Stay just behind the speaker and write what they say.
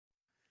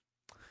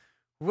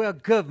Well,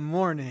 good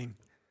morning.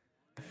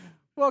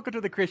 Welcome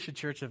to the Christian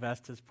Church of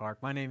Estes Park.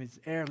 My name is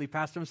Aaron Lee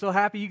Pastor. I'm so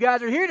happy you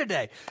guys are here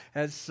today.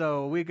 And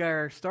so we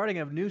are starting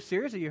a new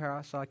series that you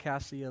saw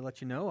Cassie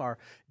let you know, our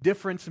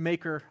Difference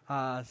Maker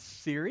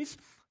series.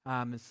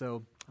 And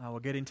so we'll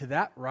get into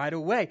that right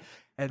away.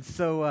 And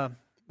so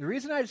the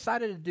reason I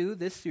decided to do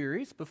this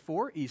series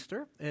before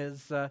Easter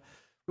is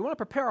we want to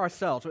prepare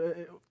ourselves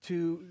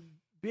to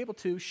be able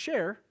to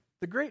share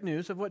the great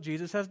news of what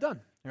Jesus has done.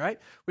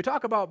 Right? We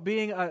talk about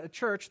being a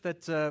church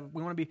that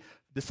we want to be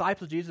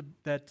disciples of Jesus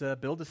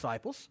that build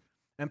disciples.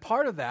 And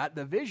part of that,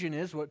 the vision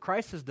is what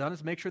Christ has done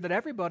is make sure that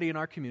everybody in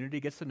our community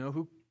gets to know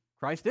who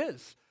Christ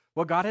is,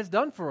 what God has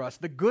done for us,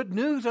 the good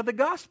news of the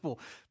gospel.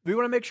 We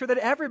want to make sure that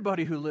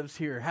everybody who lives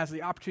here has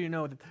the opportunity to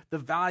know the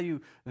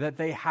value that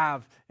they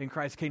have in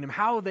Christ's kingdom,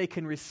 how they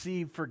can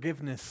receive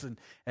forgiveness,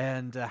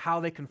 and how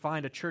they can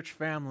find a church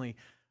family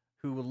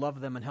who will love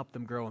them and help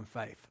them grow in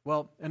faith.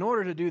 Well, in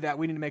order to do that,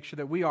 we need to make sure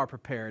that we are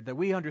prepared, that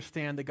we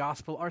understand the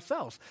gospel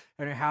ourselves,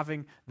 and are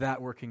having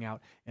that working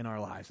out in our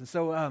lives. And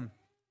so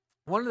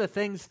one of the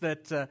things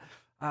that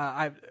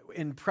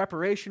in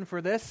preparation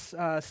for this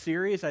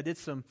series, I did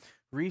some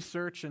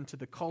research into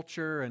the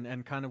culture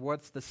and kind of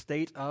what's the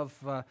state of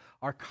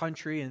our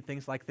country and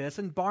things like this.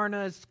 And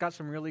Barna has got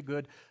some really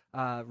good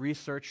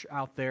research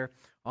out there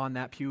on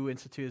that, Pew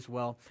Institute as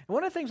well. And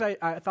one of the things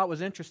I thought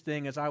was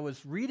interesting is I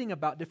was reading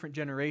about different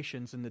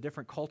generations and the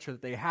different culture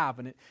that they have,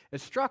 and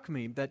it struck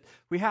me that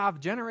we have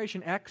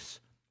Generation X,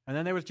 and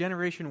then there was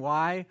Generation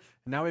Y,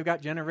 and now we've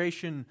got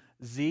Generation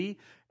Z.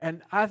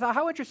 And I thought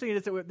how interesting it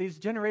is that these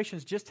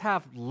generations just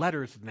have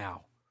letters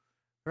now,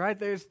 right?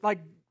 There's like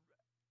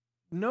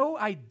no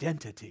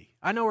identity.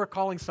 I know we're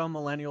calling some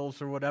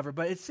millennials or whatever,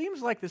 but it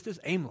seems like this is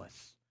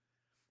aimless.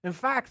 In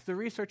fact, the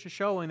research is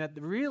showing that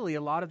really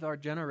a lot of our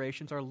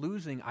generations are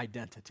losing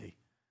identity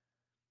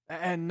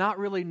and not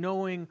really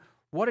knowing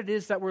what it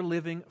is that we're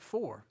living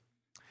for.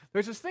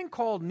 There's this thing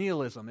called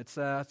nihilism. It's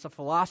a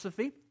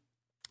philosophy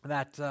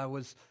that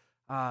was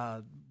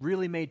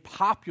really made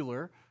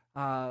popular,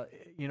 a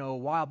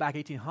while back,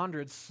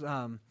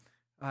 1800s.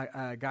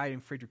 A guy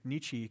named Friedrich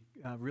Nietzsche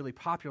really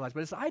popularized,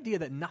 but it's the idea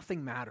that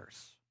nothing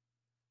matters.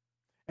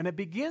 And it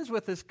begins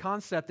with this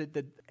concept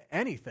that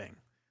anything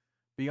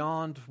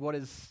beyond what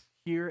is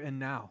here and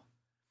now.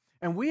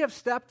 And we have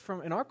stepped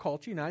from, in our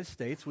culture, United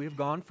States, we have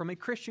gone from a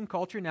Christian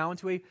culture now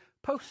into a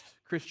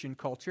post-Christian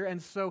culture.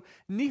 And so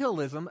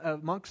nihilism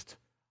amongst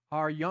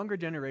our younger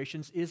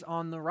generations is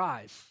on the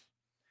rise.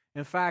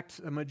 In fact,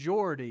 a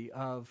majority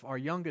of our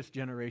youngest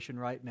generation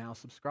right now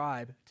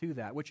subscribe to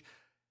that, which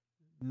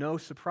no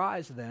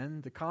surprise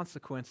then, the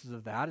consequences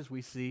of that is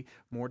we see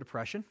more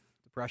depression.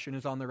 Depression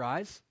is on the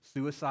rise.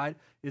 Suicide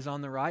is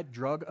on the rise.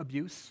 Drug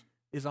abuse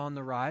is on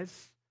the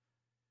rise.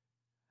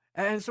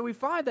 And so we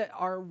find that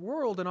our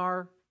world and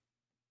our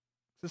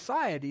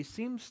society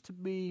seems to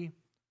be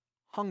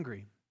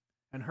hungry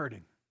and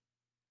hurting.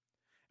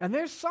 And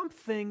there's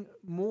something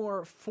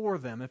more for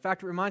them. In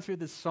fact, it reminds me of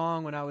this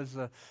song when I was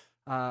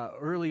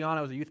early on.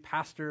 I was a youth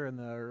pastor in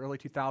the early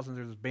 2000s.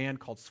 There was this band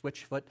called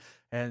Switchfoot,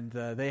 and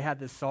they had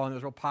this song that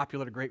was real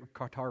popular, a great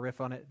guitar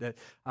riff on it, that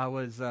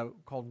was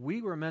called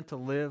 "We Were Meant to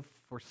Live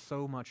for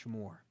So Much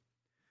More."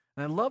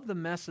 And I love the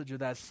message of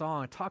that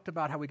song. It talked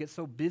about how we get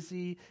so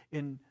busy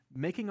in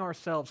making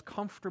ourselves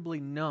comfortably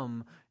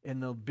numb in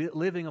the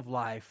living of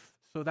life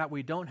so that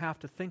we don't have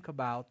to think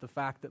about the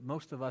fact that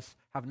most of us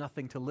have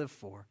nothing to live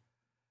for.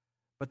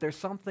 But there's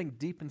something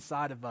deep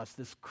inside of us,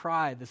 this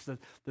cry, this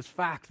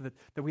fact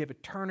that we have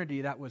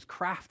eternity that was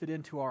crafted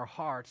into our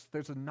hearts.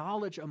 There's a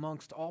knowledge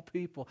amongst all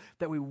people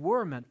that we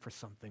were meant for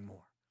something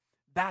more.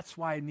 That's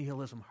why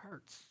nihilism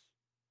hurts.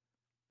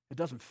 It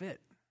doesn't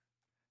fit.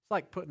 It's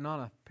like putting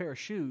on a pair of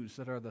shoes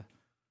that are the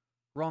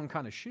wrong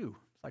kind of shoe.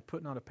 It's like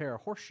putting on a pair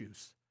of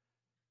horseshoes.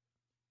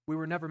 We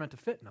were never meant to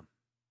fit in them.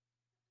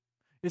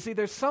 You see,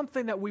 there's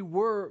something that we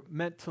were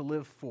meant to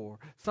live for,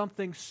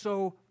 something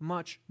so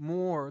much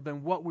more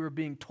than what we were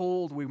being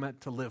told we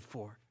meant to live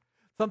for,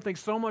 something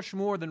so much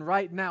more than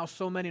right now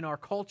so many in our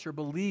culture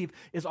believe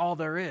is all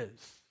there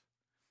is.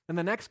 In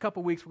the next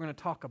couple weeks, we're going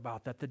to talk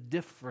about that, the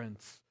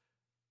difference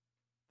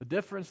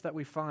that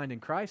we find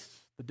in Christ,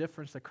 the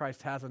difference that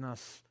Christ has in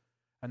us,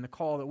 and the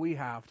call that we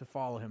have to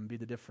follow Him, be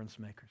the difference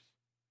makers.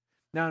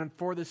 Now,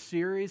 for this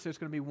series, there's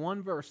going to be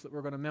one verse that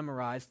we're going to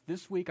memorize.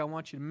 This week, I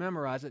want you to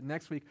memorize it.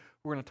 Next week,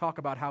 we're going to talk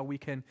about how we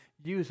can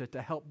use it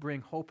to help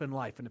bring hope and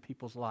life into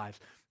people's lives.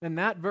 And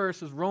that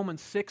verse is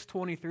Romans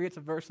 6:23. It's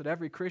a verse that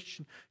every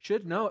Christian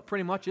should know. It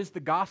pretty much is the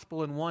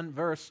gospel in one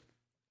verse.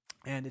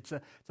 And it's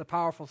a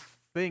powerful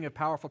thing, a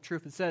powerful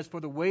truth. It says, "For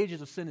the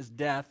wages of sin is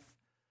death,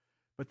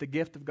 but the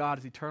gift of God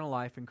is eternal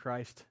life in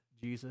Christ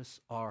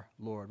Jesus our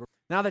Lord."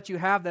 Now that you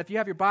have that, if you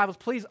have your Bibles,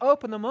 please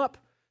open them up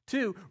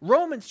to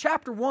Romans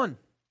chapter 1.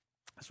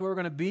 That's where we're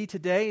going to be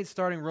today. It's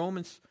starting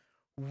Romans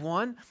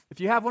 1. If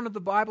you have one of the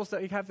Bibles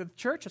that you have at the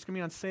church, it's going to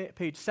be on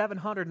page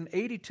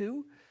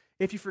 782.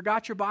 If you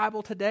forgot your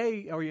Bible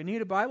today or you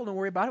need a Bible, don't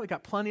worry about it. We've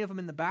got plenty of them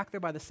in the back there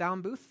by the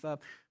sound booth.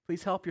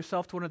 Please help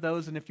yourself to one of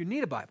those. And if you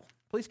need a Bible,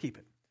 please keep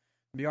it.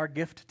 It'll be our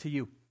gift to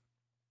you.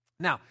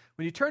 Now,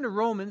 when you turn to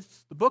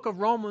Romans, the book of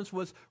Romans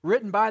was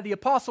written by the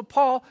Apostle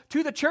Paul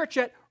to the church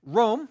at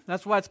Rome.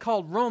 That's why it's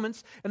called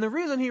Romans. And the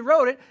reason he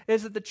wrote it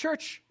is that the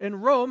church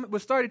in Rome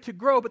was starting to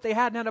grow, but they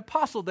hadn't had an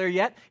apostle there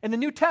yet, and the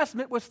New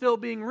Testament was still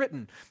being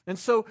written. And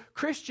so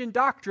Christian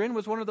doctrine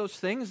was one of those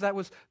things that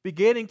was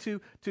beginning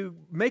to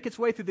make its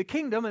way through the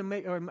kingdom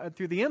and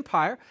through the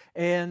empire.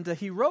 And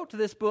he wrote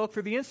this book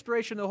through the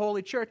inspiration of the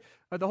Holy Church,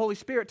 or the Holy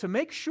Spirit, to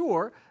make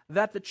sure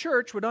that the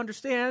church would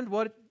understand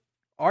what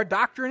our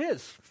doctrine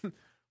is.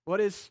 What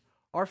is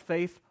our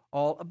faith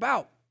all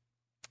about?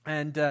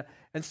 And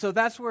so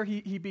that's where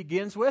he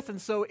begins with. And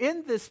so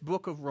in this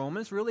book of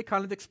Romans really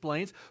kind of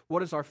explains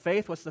what is our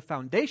faith, what's the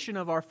foundation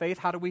of our faith,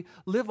 how do we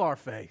live our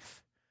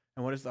faith,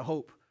 and what is the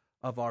hope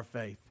of our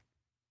faith.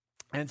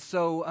 And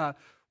so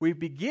we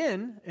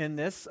begin in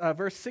this,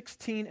 verse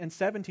 16 and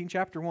 17,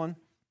 chapter 1,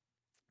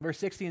 verse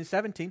 16 and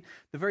 17,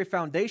 the very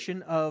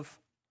foundation of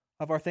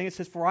our thing. It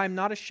says, "For I am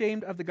not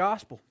ashamed of the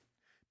gospel,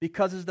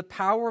 because it is the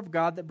power of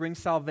God that brings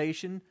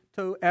salvation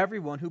to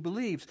everyone who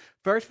believes,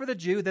 first for the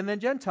Jew, then the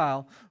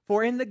Gentile.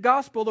 For in the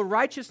gospel the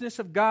righteousness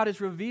of God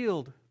is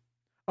revealed,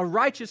 a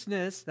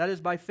righteousness that is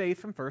by faith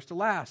from first to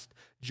last.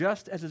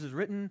 Just as it is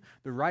written,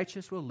 the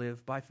righteous will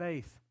live by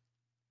faith."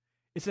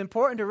 It's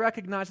important to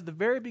recognize at the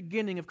very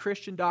beginning of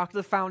Christian doctrine,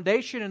 the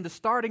foundation and the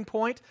starting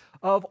point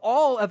of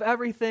all of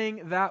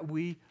everything that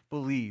we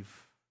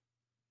believe.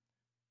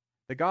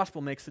 The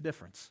gospel makes the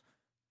difference.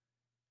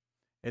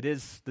 It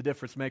is the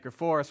difference maker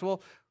for us.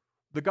 Well,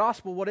 the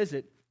gospel, what is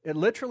it? It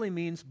literally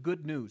means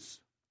good news.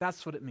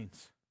 That's what it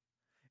means.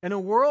 In a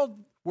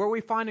world where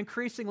we find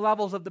increasing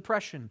levels of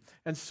depression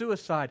and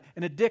suicide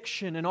and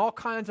addiction and all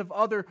kinds of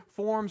other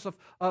forms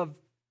of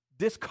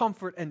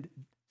discomfort and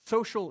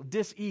social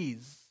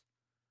dis-ease,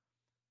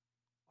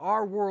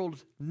 our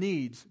world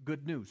needs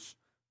good news.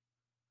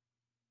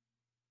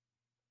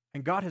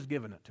 And God has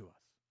given it to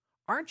us.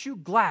 Aren't you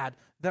glad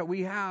that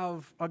we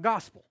have a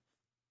gospel?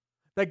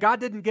 That God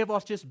didn't give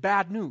us just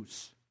bad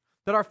news.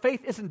 That our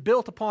faith isn't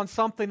built upon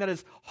something that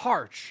is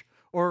harsh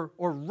or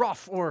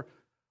rough or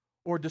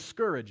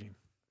discouraging.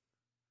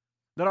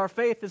 That our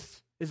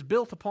faith is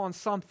built upon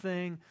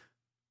something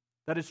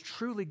that is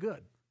truly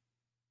good.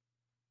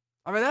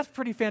 I mean, that's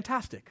pretty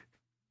fantastic.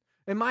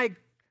 And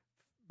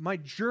my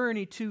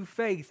journey to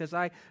faith, as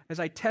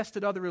I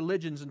tested other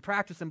religions and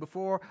practiced them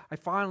before I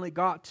finally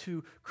got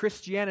to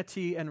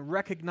Christianity and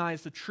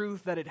recognized the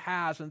truth that it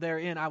has, and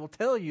therein I will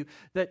tell you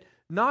that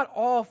not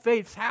all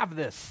faiths have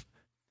this.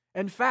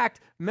 In fact,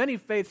 many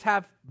faiths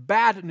have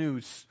bad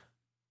news.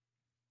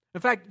 In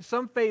fact,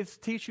 some faiths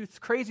teach you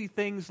crazy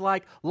things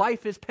like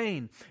life is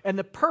pain, and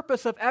the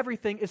purpose of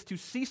everything is to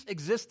cease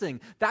existing.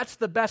 That's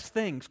the best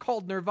thing. It's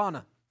called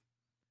nirvana.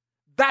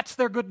 That's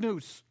their good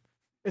news,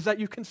 is that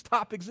you can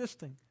stop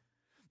existing.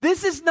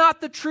 This is not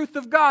the truth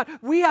of God.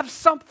 We have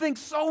something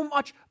so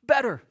much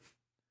better.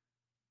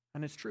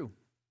 And it's true.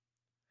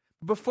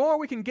 Before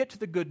we can get to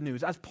the good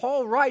news, as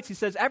Paul writes, he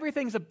says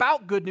everything's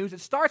about good news.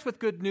 It starts with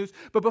good news.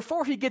 But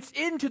before he gets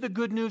into the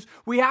good news,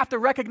 we have to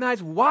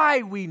recognize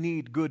why we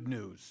need good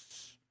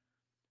news.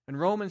 And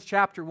Romans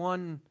chapter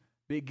 1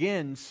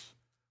 begins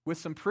with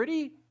some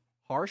pretty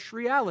harsh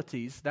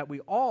realities that we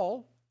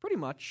all pretty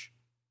much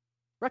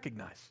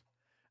recognize.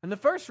 And the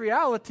first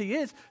reality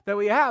is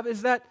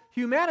that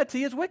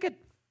humanity is wicked.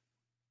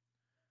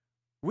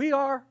 We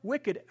are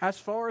wicked as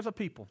far as a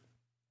people.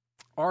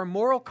 Our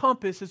moral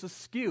compass is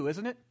askew,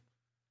 isn't it?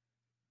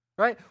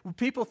 Right?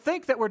 People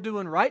think that we're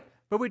doing right,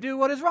 but we do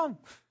what is wrong.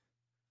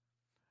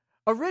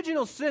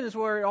 Original sin is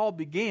where it all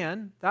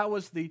began. That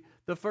was the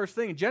first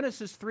thing. In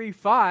Genesis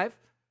 3:5,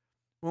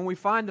 when we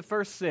find the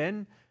first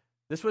sin,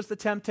 this was the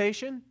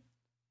temptation.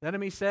 The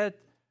enemy said,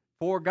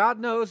 "For God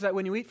knows that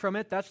when you eat from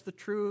it," that's the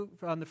fruit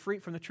from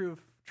the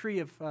tree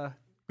of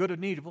good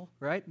and evil,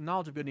 right?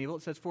 Knowledge of good and evil.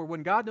 It says, "For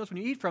when God knows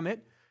when you eat from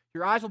it,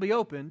 your eyes will be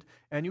opened,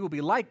 and you will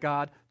be like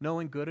God,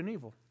 knowing good and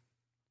evil."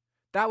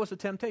 That was the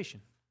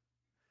temptation.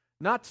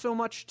 Not so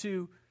much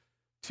to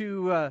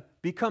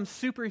become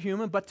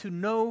superhuman, but to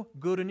know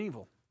good and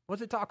evil.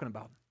 What's it talking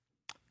about?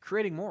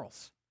 Creating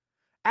morals.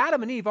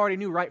 Adam and Eve already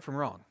knew right from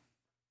wrong.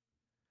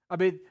 I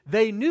mean,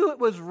 they knew it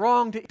was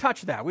wrong to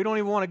touch that. We don't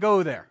even want to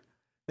go there.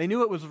 They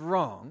knew it was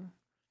wrong.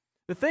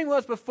 The thing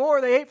was,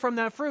 before they ate from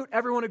that fruit,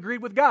 everyone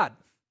agreed with God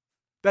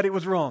that it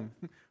was wrong.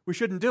 We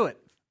shouldn't do it.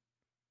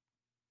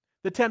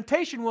 The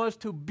temptation was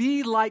to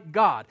be like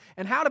God.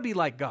 And how to be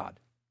like God?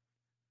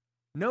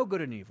 Know good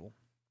and evil.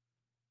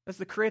 That's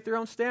to create their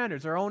own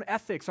standards, our own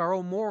ethics, our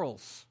own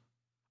morals,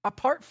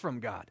 apart from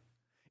God.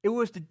 It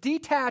was to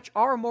detach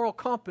our moral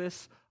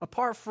compass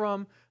apart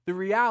from the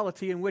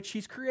reality in which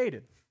He's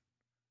created.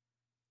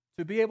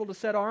 To be able to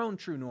set our own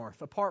true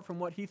north apart from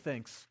what He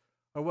thinks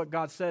or what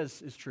God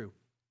says is true.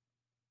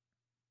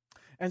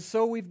 And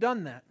so we've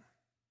done that.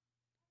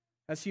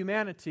 As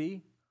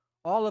humanity,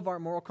 all of our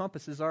moral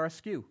compasses are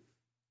askew.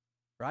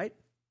 Right?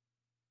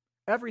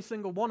 Every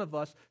single one of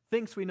us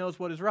thinks we knows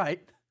what is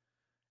right.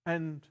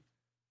 And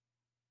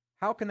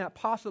how can that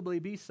possibly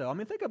be so? I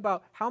mean, think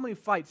about how many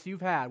fights you've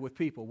had with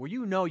people where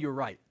you know you're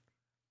right.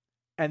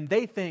 And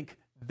they think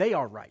they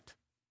are right.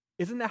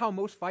 Isn't that how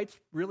most fights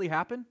really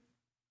happen?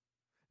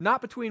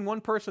 Not between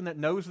one person that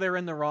knows they're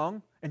in the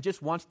wrong and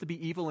just wants to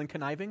be evil and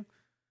conniving.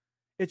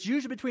 It's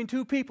usually between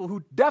two people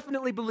who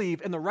definitely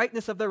believe in the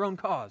rightness of their own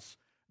cause,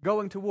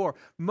 going to war.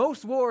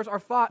 Most wars are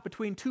fought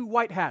between two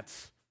white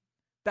hats.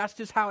 That's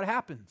just how it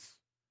happens.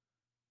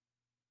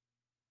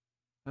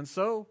 And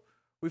so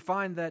we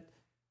find that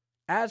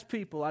as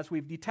people, as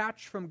we've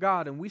detached from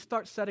God and we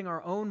start setting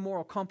our own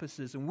moral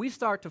compasses and we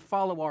start to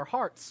follow our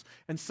hearts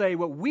and say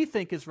what we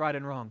think is right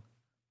and wrong,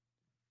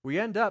 we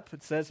end up,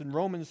 it says in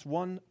Romans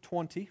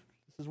 1:20, this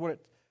is what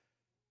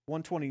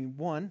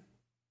 121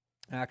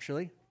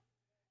 actually,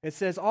 it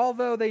says,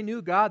 although they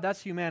knew God,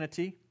 that's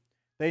humanity,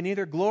 they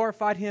neither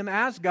glorified Him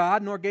as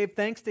God nor gave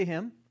thanks to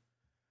Him,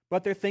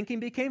 but their thinking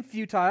became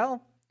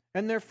futile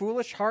and their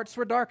foolish hearts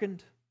were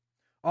darkened.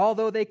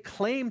 Although they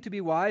claimed to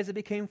be wise, they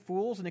became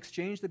fools and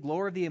exchanged the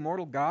glory of the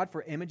immortal God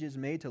for images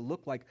made to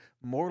look like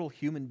mortal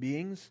human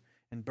beings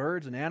and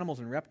birds and animals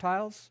and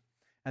reptiles.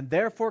 And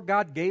therefore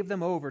God gave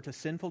them over to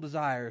sinful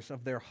desires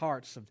of their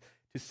hearts,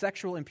 to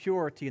sexual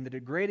impurity and the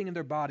degrading of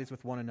their bodies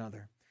with one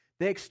another.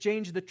 They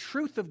exchanged the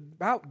truth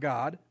about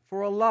God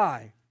for a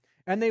lie,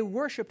 and they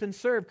worshipped and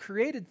served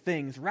created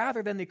things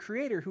rather than the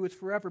Creator who is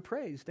forever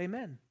praised.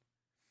 Amen.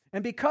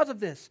 And because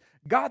of this,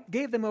 God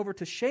gave them over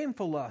to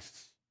shameful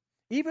lusts.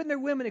 Even their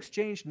women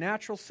exchanged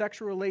natural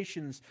sexual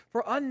relations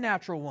for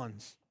unnatural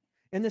ones.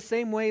 In the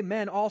same way,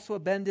 men also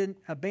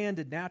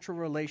abandoned natural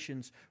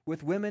relations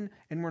with women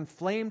and were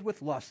inflamed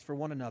with lust for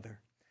one another.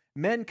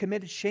 Men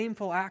committed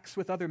shameful acts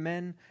with other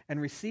men and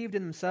received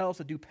in themselves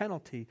a due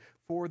penalty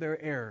for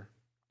their error.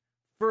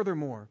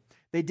 Furthermore,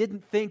 they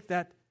didn't think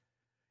that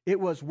it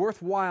was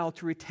worthwhile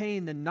to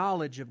retain the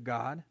knowledge of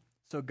God,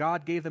 so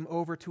God gave them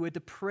over to a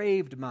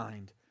depraved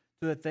mind,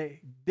 so that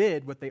they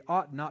did what they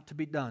ought not to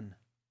be done.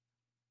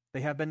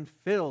 They have been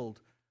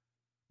filled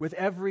with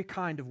every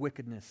kind of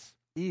wickedness,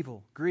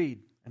 evil,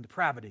 greed, and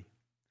depravity.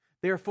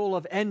 They are full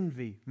of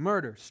envy,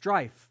 murder,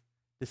 strife,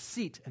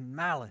 deceit, and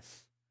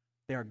malice.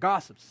 They are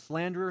gossips,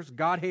 slanderers,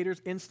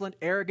 God-haters, insolent,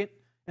 arrogant,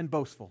 and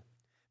boastful.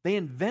 They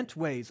invent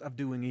ways of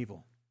doing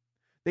evil.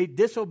 They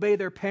disobey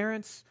their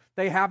parents.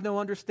 They have no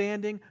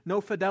understanding,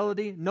 no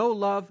fidelity, no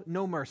love,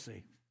 no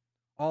mercy.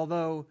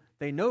 Although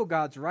they know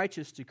God's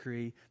righteous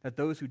decree that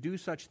those who do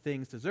such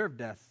things deserve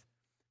death,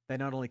 they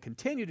not only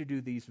continue to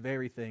do these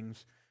very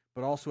things,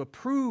 but also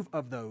approve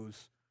of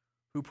those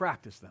who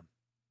practice them.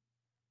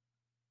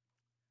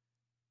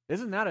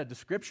 Isn't that a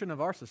description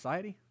of our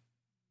society?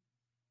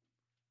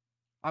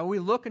 When we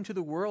look into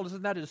the world,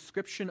 isn't that a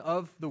description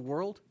of the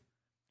world?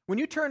 When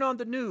you turn on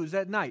the news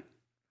at night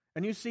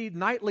and you see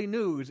nightly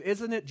news,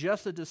 isn't it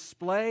just a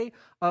display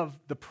of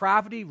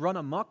depravity run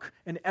amok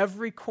in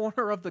every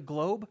corner of the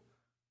globe?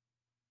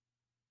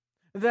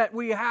 That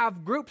we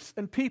have groups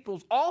and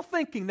peoples all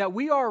thinking that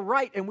we are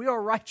right and we are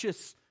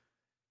righteous,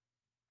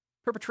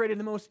 perpetrating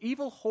the most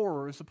evil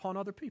horrors upon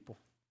other people.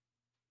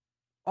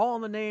 All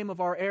in the name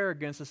of our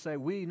arrogance to say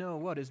we know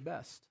what is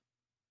best.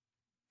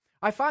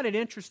 I find it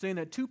interesting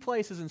that two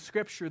places in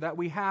Scripture that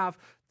we have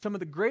some of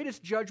the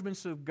greatest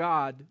judgments of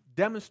God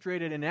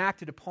demonstrated and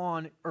acted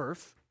upon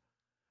earth.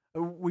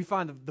 We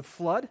find the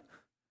flood,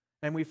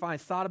 and we find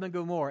Sodom and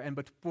Gomorrah.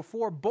 And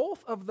before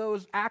both of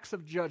those acts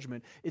of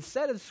judgment, it's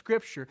said in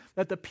Scripture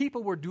that the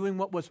people were doing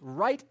what was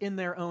right in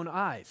their own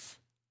eyes.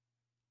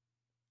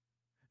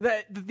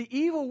 That the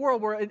evil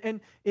world were,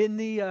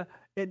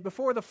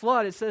 before the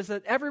flood, it says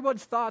that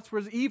everyone's thoughts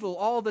was evil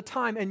all the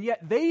time, and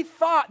yet they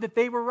thought that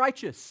they were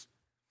righteous.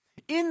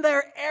 In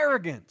their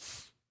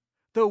arrogance,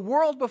 the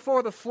world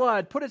before the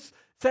flood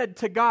said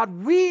to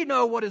God, we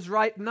know what is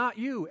right, not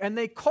you. And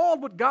they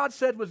called what God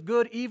said was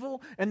good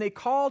evil, and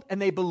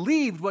they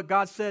believed what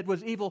God said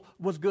was evil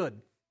was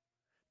good.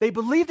 They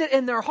believed it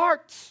in their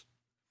hearts.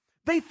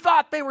 They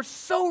thought they were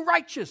so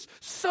righteous,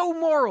 so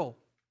moral,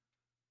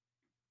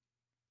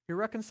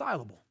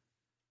 irreconcilable.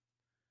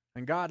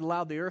 And God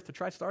allowed the earth to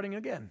try starting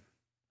again.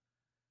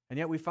 And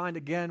yet we find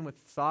again with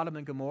Sodom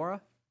and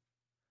Gomorrah,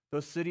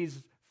 those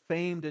cities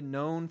famed and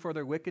known for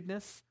their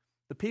wickedness,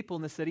 the people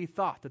in the city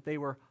thought that they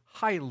were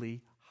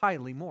highly,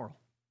 highly moral.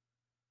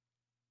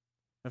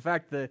 In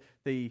fact,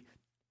 the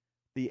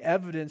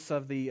evidence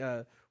of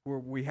where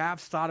we have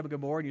Sodom and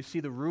Gomorrah, and you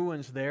see the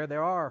ruins there,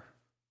 there are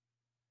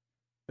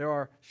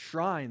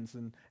shrines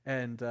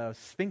and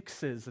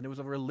sphinxes, and it was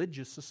a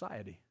religious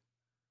society.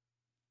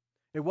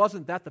 It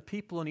wasn't that the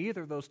people in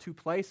either of those two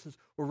places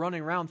were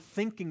running around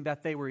thinking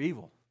that they were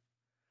evil.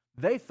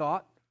 They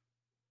thought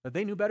that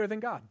they knew better than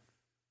God.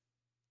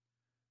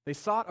 They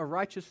sought a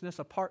righteousness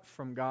apart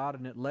from God,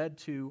 and it led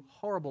to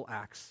horrible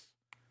acts,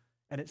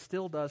 and it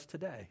still does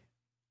today.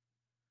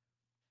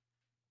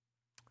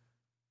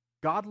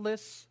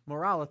 Godless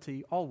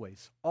morality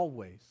always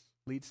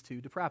leads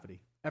to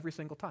depravity, every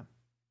single time,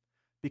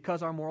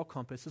 because our moral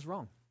compass is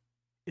wrong.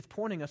 It's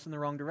pointing us in the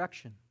wrong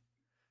direction.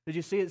 Did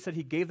you see it said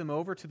he gave them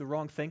over to the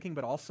wrong thinking,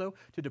 but also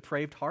to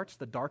depraved hearts,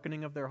 the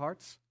darkening of their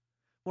hearts?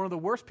 One of the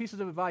worst pieces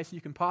of advice you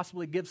can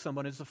possibly give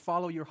someone is to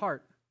follow your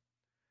heart.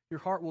 Your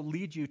heart will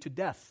lead you to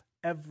death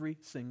every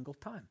single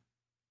time.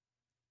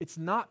 It's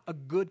not a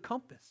good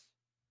compass.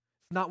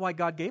 not why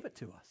God gave it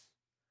to us.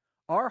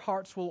 Our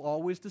hearts will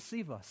always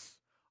deceive us.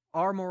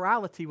 Our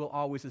morality will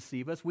always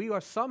deceive us. We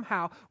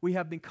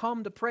have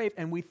become depraved,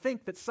 and we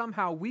think that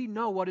somehow we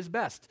know what is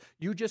best.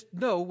 You just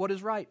know what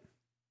is right.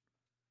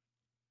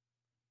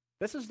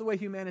 This is the way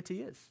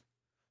humanity is.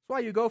 That's why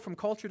you go from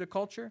culture to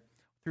culture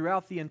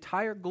throughout the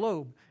entire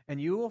globe,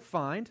 and you will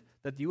find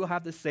that you will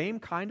have the same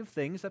kind of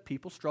things that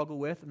people struggle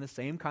with and the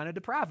same kind of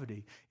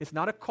depravity. It's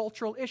not a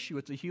cultural issue,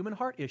 it's a human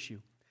heart issue.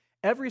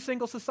 Every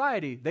single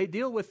society, they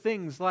deal with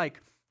things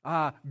like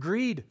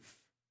greed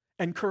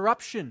and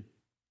corruption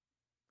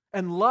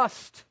and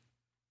lust,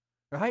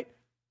 right?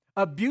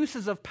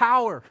 Abuses of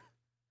power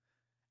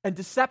and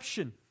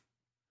deception.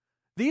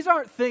 These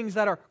aren't things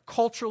that are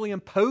culturally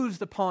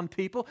imposed upon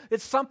people.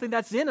 It's something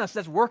that's in us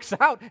that works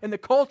out in the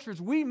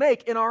cultures we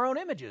make in our own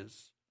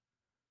images.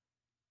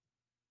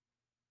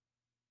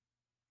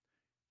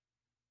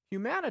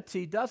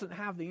 Humanity doesn't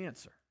have the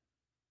answer.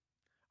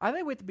 I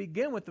think we have to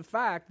begin with the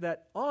fact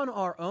that on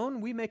our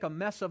own, we make a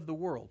mess of the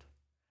world.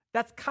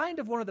 That's kind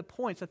of one of the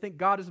points I think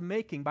God is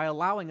making by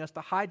allowing us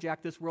to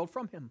hijack this world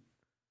from Him.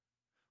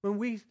 When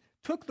we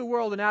took the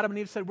world and Adam and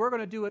Eve said, we're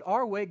going to do it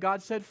our way,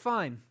 God said,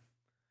 fine.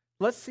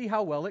 Let's see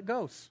how well it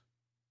goes.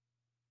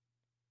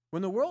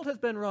 When the world has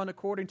been run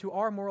according to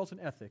our morals and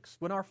ethics,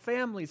 when our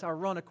families are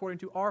run according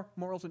to our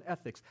morals and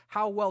ethics,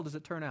 how well does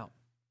it turn out?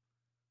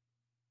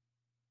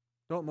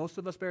 Don't most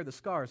of us bear the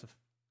scars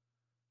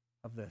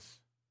of this?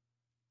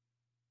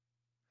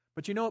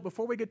 But you know what?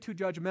 Before we get too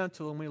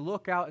judgmental and we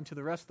look out into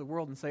the rest of the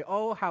world and say,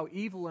 oh, how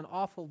evil and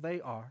awful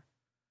they are,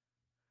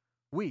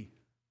 what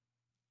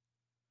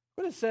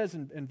it says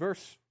in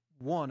verse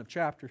 1 of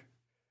chapter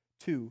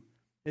 2,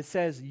 it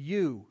says,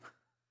 you,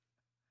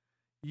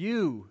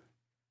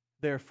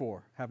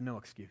 therefore, have no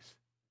excuse.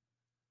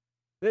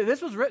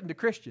 This was written to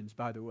Christians,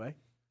 by the way.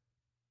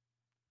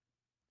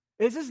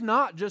 This is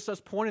not just us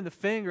pointing the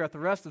finger at the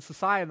rest of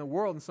society and the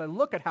world and saying,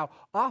 look at how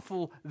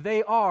awful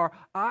they are.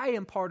 I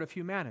am part of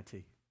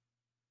humanity.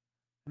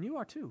 And you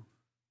are too.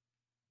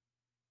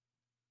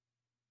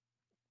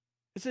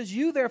 It says,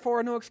 you therefore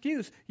are no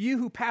excuse, you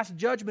who pass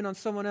judgment on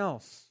someone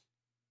else.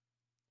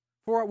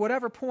 For at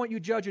whatever point you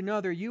judge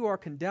another, you are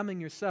condemning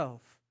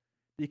yourself,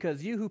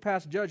 because you who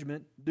pass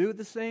judgment do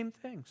the same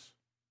things.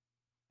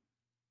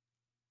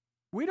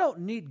 We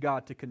don't need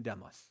God to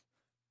condemn us.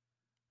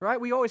 Right?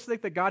 We always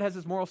think that God has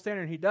His moral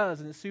standard, and He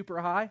does, and it's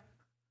super high.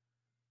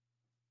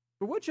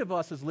 But which of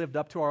us has lived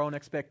up to our own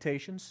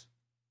expectations?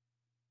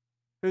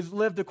 Who's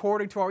lived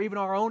according to even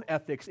our own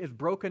ethics, as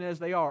broken as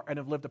they are, and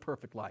have lived a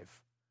perfect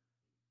life?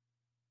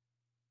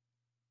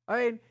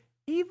 I mean,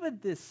 even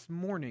this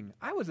morning,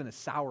 I was in a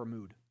sour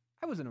mood.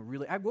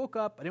 I woke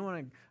up, I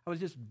was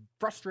just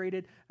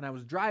frustrated, and I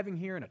was driving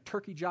here, and a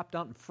turkey dropped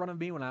out in front of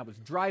me when I was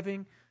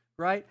driving,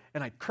 right?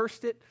 And I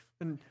cursed it,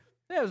 and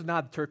it was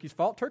not the turkey's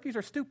fault. Turkeys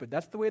are stupid.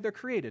 That's the way they're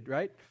created,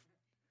 right?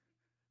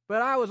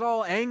 But I was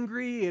all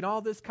angry and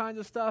all this kind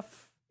of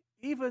stuff.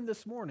 Even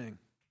this morning,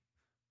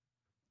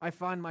 I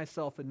find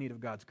myself in need of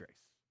God's grace.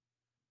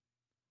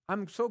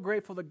 I'm so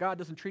grateful that God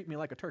doesn't treat me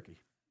like a turkey.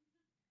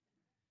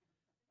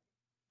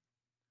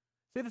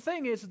 See, the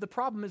thing is the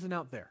problem isn't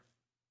out there.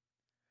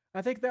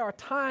 I think there are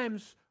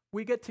times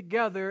we get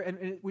together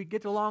and we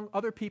get along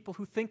other people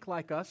who think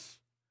like us,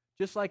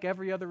 just like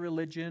every other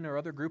religion or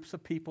other groups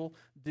of people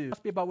do. It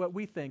must be about what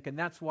we think, and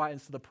that's why. And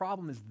so the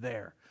problem is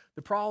there.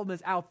 The problem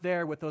is out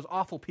there with those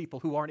awful people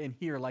who aren't in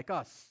here like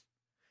us.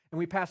 And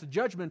we pass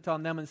judgment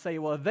on them and say,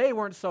 well, if they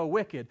weren't so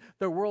wicked,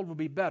 their world would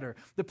be better.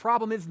 The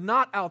problem is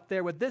not out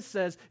there. What this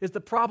says is the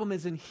problem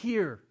is in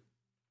here.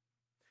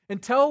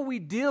 Until we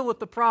deal with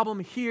the problem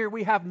here,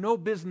 we have no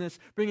business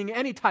bringing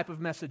any type of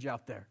message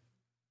out there.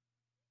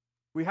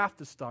 We have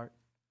to start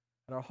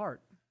at our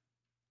heart.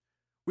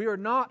 We are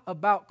not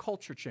about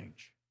culture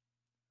change.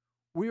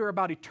 We are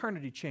about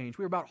eternity change.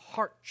 We are about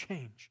heart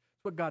change.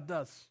 That's what God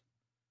does.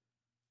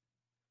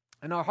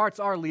 And our hearts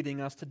are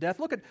leading us to death.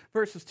 Look at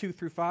verses 2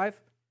 through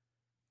 5.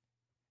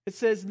 It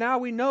says, now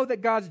we know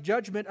that God's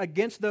judgment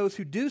against those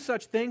who do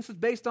such things is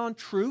based on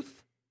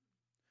truth.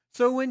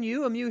 So when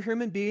you, a mere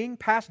human being,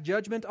 pass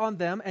judgment on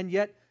them and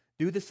yet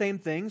do the same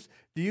things,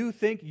 do you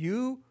think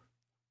you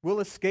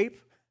will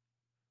escape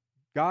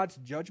God's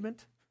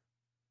judgment?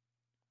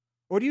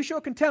 Or do you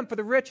show contempt for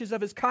the riches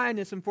of His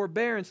kindness and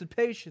forbearance and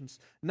patience,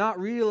 not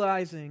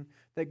realizing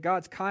that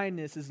God's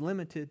kindness is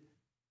limited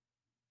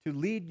to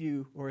lead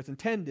you, or is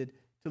intended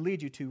to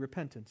lead you to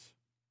repentance?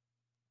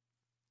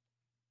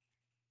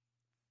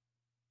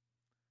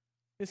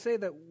 They say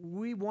that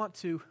we want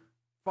to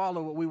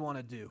follow what we want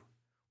to do.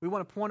 We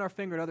want to point our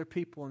finger at other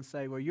people and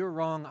say, well, you're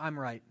wrong, I'm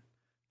right.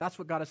 That's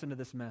what got us into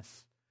this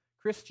mess.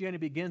 Christianity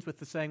begins with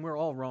the saying, we're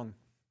all wrong.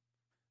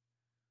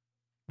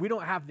 We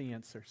don't have the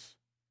answers.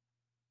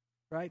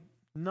 Right?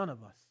 None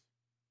of us.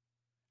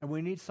 And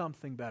we need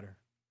something better.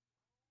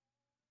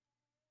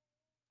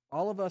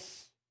 All of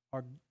us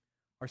are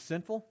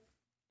sinful.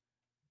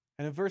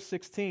 And in verse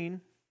 16,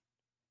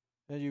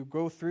 as you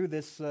go through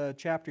this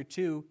chapter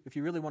 2, if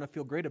you really want to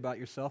feel great about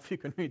yourself, you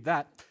can read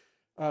that.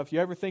 If you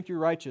ever think you're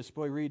righteous,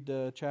 boy, read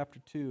chapter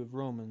 2 of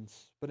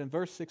Romans. But in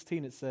verse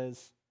 16 it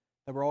says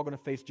that we're all going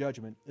to face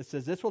judgment. It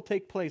says, this will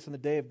take place on the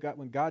day of God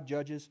when God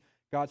judges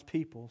God's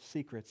people,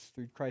 secrets,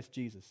 through Christ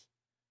Jesus,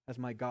 as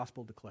my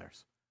gospel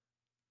declares.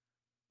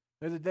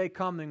 There's a day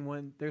coming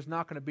when there's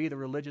not going to be the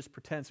religious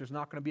pretense. There's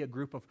not going to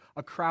be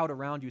a crowd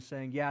around you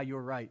saying, yeah,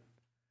 you're right.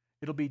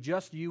 It'll be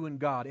just you and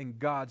God in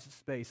God's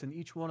space, and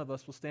each one of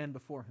us will stand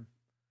before Him.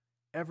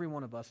 Every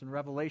one of us. In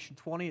Revelation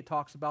 20, it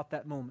talks about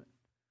that moment.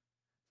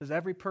 It says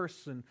every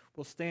person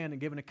will stand and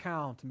give an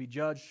account and be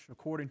judged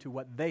according to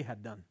what they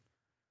had done.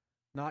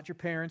 Not your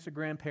parents or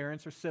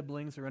grandparents or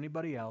siblings or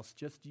anybody else,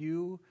 just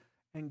you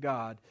and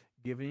God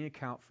giving an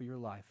account for your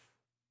life.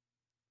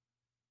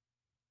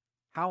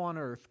 How on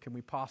earth can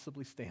we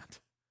possibly stand?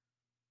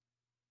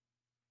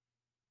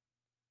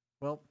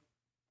 Well,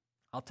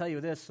 I'll tell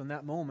you this, in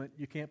that moment,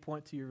 you can't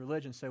point to your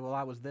religion and say, well,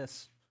 I was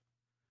this.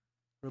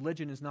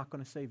 Religion is not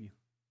going to save you.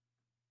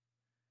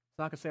 It's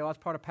not going to say, oh, that's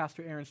part of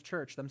Pastor Aaron's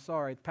church. I'm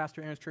sorry,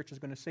 Pastor Aaron's church is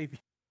going to save you.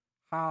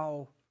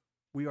 How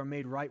we are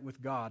made right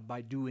with God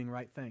by doing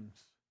right things.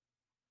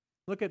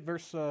 Look at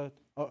verses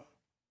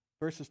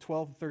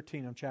 12 and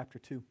 13 of chapter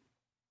 2.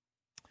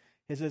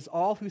 It says,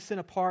 all who sin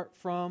apart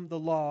from the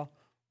law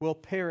will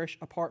perish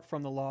apart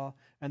from the law,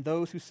 and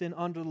those who sin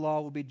under the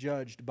law will be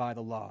judged by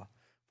the law.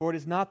 For it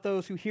is not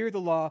those who hear the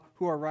law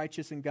who are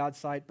righteous in God's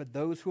sight, but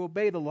those who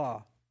obey the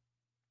law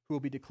who will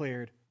be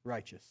declared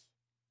righteous.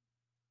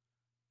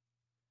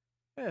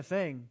 The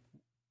thing,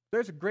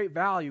 there's a great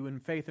value in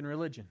faith and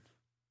religion,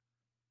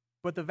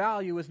 but the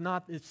value is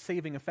not its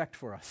saving effect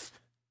for us.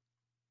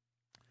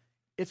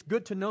 It's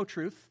good to know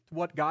truth,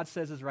 what God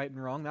says is right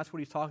and wrong. That's what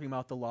he's talking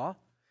about, the law.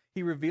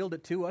 He revealed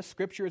it to us.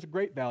 Scripture is a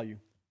great value.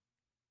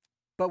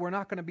 But we're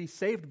not going to be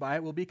saved by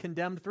it. We'll be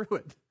condemned through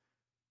it.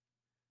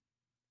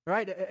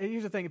 Right?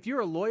 Here's the thing. If you're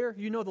a lawyer,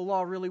 you know the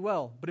law really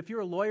well. But if you're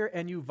a lawyer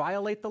and you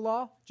violate the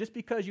law, just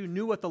because you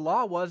knew what the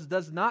law was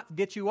does not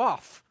get you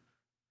off.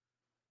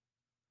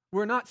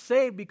 We're not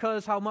saved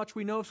because how much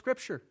we know of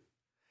Scripture.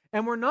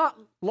 And we're not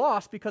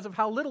lost because of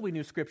how little we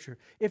knew Scripture.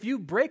 If you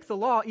break the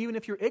law, even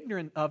if you're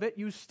ignorant of it,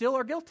 you still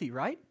are guilty,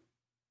 right?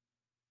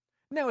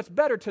 Now, it's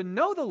better to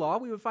know the law.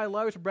 We would find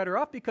lawyers are better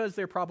off because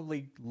they're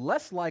probably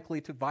less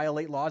likely to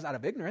violate laws out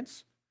of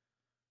ignorance.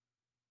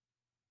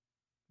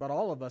 But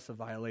all of us have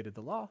violated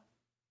the law.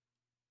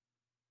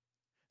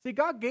 See,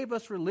 God gave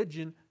us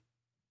religion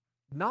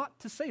not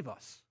to save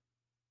us.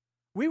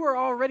 We were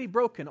already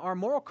broken. Our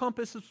moral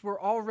compasses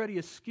were already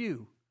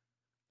askew.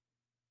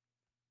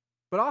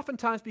 But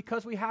oftentimes,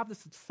 because we have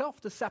this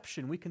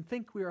self-deception, we can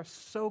think we are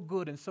so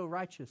good and so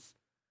righteous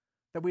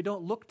that we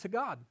don't look to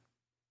God.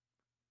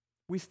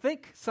 We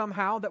think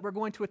somehow that we're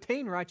going to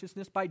attain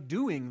righteousness by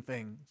doing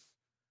things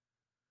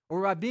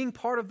or by being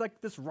part of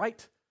like this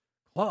right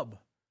club.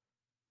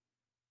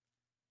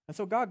 And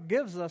so God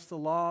gives us the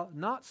law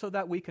not so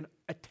that we can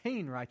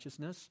attain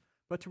righteousness,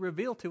 but to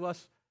reveal to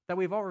us that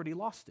we've already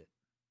lost it.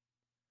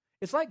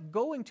 It's like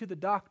going to the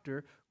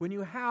doctor when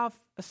you have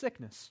a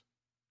sickness.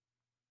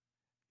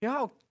 You know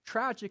how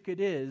tragic it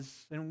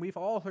is, and we've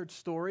all heard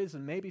stories,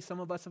 and maybe some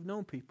of us have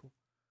known people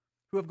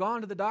who have gone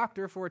to the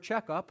doctor for a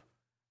checkup,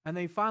 and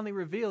they finally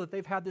reveal that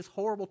they've had this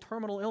horrible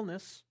terminal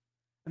illness,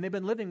 and they've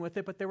been living with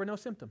it, but there were no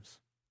symptoms.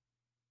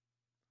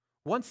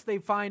 Once they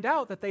find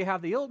out that they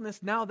have the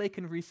illness, now they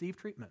can receive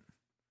treatment.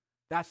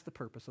 That's the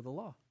purpose of the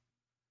law.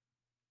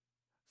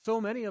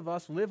 So many of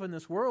us live in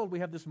this world, we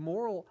have this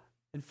moral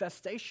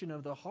infestation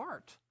of the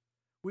heart.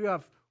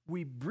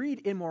 We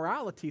breed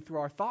immorality through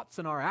our thoughts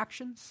and our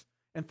actions,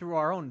 and through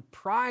our own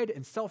pride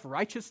and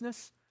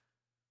self-righteousness.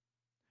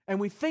 And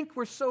we think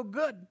we're so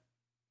good.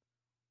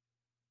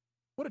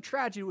 What a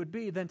tragedy it would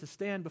be then to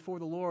stand before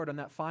the Lord on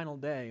that final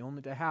day,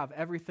 only to have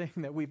everything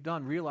that we've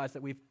done realize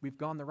that we've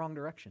gone the wrong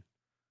direction.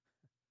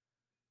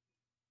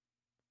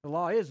 The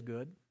law is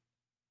good,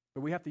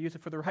 but we have to use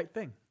it for the right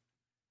thing.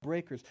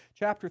 Breakers.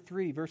 Chapter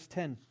 3, verse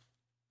 10.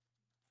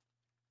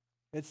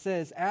 It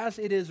says, as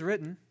it is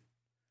written,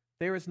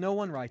 there is no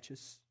one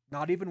righteous,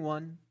 not even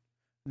one.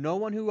 No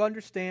one who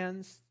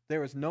understands,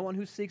 there is no one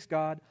who seeks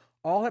God.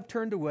 All have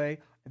turned away.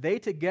 They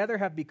together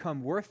have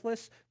become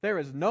worthless. There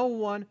is no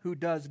one who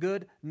does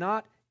good,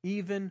 not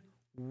even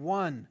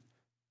one.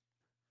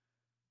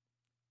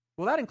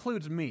 Well, that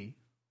includes me.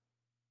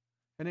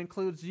 It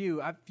includes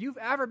you. If you've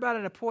ever been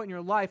at a point in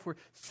your life where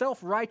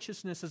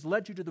self-righteousness has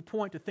led you to the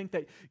point to think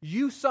that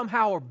you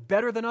somehow are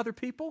better than other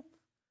people,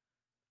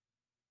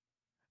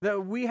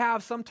 that we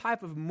have some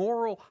type of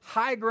moral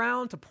high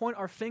ground to point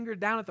our finger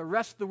down at the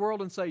rest of the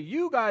world and say,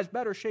 you guys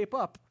better shape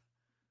up.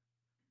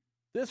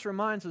 This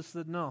reminds us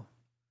that no,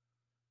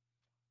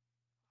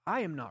 I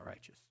am not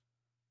righteous.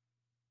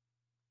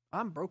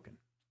 I'm broken.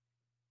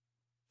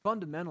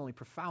 Fundamentally,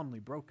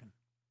 profoundly broken.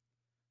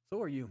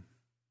 So are you.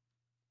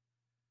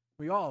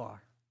 We all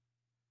are.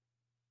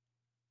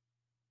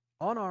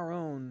 On our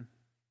own,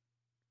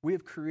 we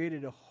have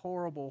created a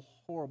horrible,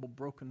 horrible,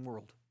 broken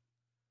world.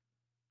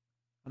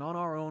 And on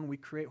our own, we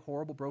create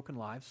horrible, broken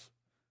lives.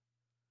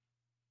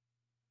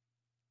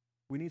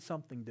 We need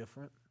something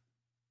different.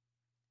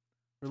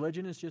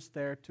 Religion is just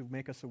there to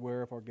make us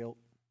aware of our guilt.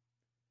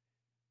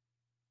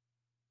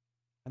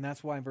 And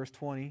that's why in verse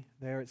 20,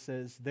 there it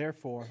says,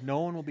 therefore,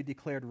 no one will be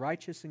declared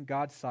righteous in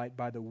God's sight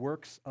by the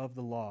works of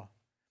the law.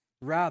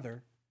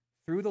 Rather,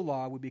 through the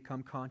law we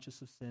become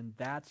conscious of sin.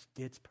 That's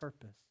its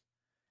purpose.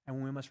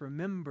 And we must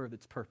remember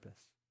its purpose,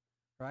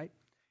 right?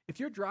 If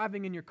you're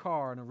driving in your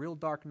car on a real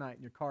dark night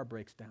and your car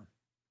breaks down,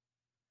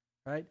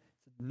 right?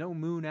 No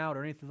moon out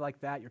or anything like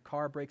that, your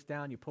car breaks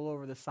down, you pull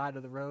over the side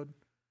of the road,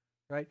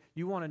 right?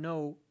 You want to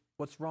know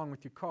what's wrong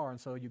with your car,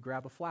 and so you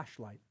grab a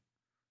flashlight.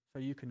 So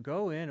you can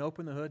go in,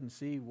 open the hood, and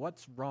see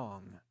what's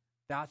wrong.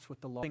 That's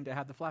what the law is, to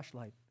have the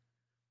flashlight.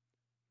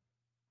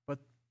 But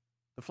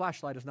the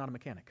flashlight is not a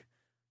mechanic.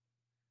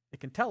 It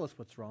can tell us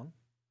what's wrong,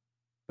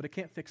 but it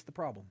can't fix the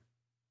problem.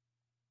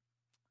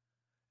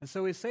 And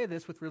so we say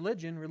this with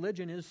religion.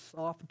 Religion is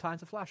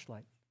oftentimes a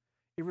flashlight.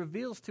 It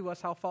reveals to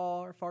us how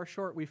far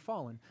short we've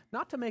fallen.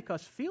 Not to make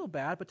us feel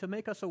bad, but to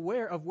make us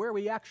aware of where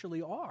we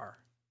actually are.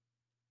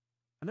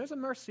 And there's a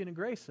mercy and a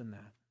grace in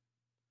that.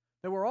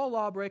 That we're all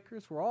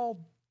lawbreakers, we're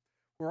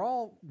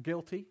all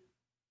guilty.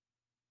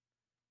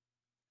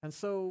 And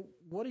so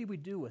what do we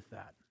do with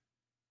that?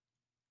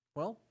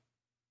 Well,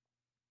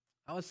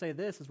 I would say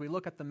this, as we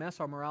look at the mess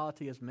our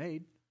morality has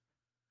made,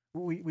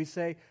 we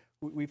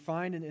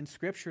find in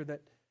Scripture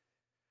that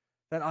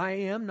I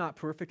am not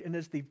perfect, and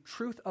as the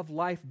truth of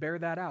life bear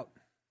that out.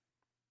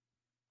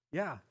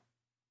 Yeah.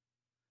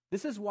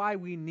 This is why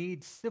we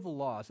need civil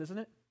laws, isn't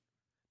it?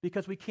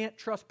 Because we can't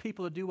trust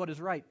people to do what is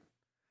right.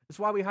 It's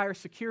why we hire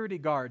security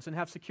guards and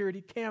have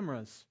security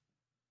cameras.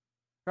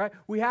 Right?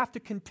 We have to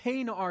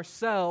contain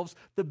ourselves,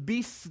 the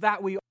beasts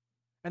that we are.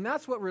 And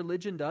that's what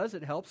religion does.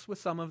 It helps with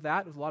some of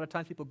that. A lot of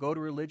times people go to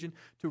religion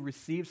to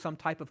receive some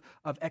type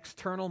of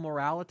external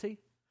morality.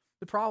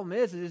 The problem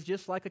is, it is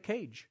just like a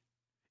cage.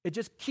 It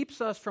just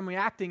keeps us from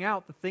acting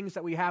out the things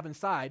that we have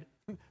inside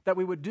that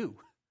we would do.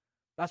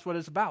 That's what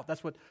it's about.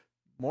 That's what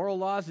moral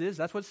laws is.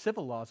 That's what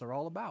civil laws are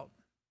all about.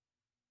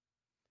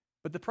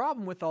 But the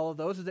problem with all of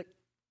those is that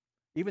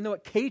even though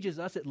it cages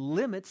us, it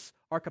limits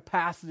our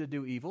capacity to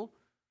do evil.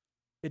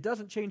 It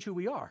doesn't change who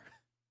we are.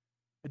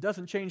 It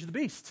doesn't change the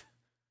beast.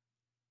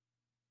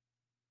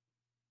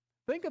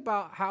 Think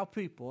about how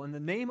people, in the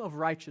name of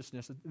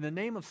righteousness, in the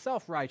name of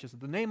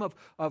self-righteousness, in the name of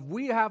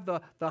we have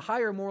the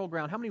higher moral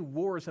ground, how many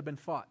wars have been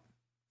fought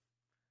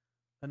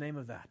in the name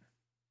of that?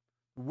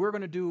 We're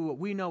going to do what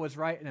we know is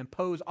right and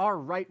impose our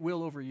right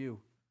will over you.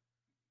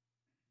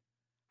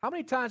 How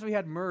many times have we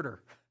had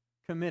murder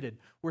committed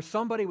where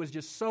somebody was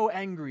just so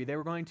angry they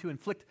were going to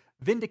inflict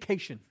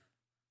vindication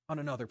on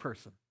another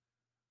person?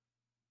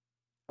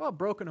 How about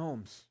broken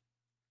homes?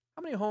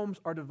 How many homes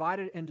are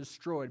divided and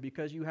destroyed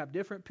because you have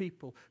different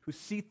people who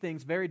see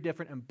things very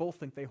different and both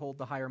think they hold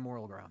the higher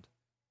moral ground?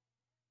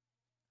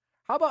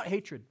 How about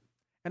hatred?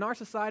 In our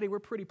society, we're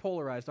pretty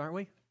polarized, aren't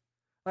we?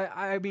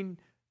 I mean,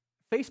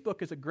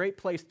 Facebook is a great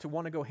place to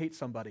want to go hate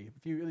somebody.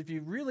 If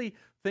you really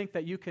think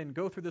that you can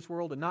go through this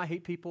world and not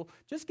hate people,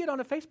 just get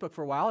onto Facebook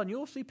for a while and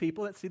you'll see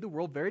people that see the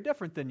world very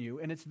different than you.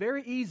 And it's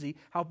very easy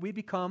how we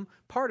become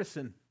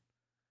partisan.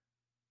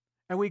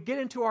 And we get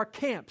into our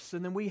camps,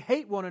 and then we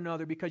hate one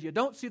another because you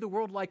don't see the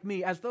world like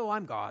me, as though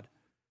I'm God.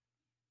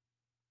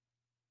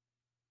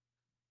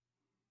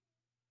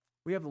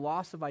 We have the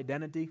loss of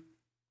identity.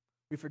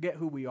 We forget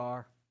who we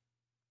are.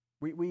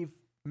 We've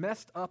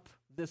messed up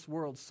this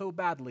world so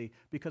badly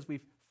because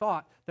we've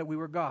thought that we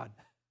were God,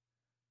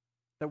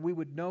 that we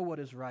would know what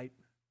is right.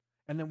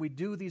 And then we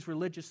do these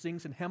religious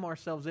things and hem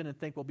ourselves in and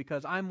think, well,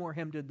 because I'm more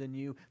hemmed in than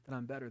you, then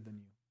I'm better than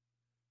you.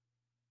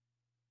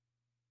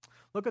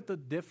 Look at the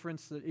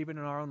difference that even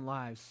in our own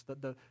lives,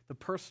 that the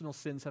personal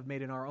sins have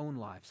made in our own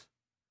lives.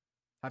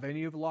 Have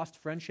any of you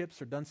lost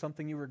friendships or done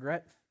something you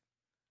regret?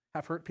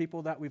 Have hurt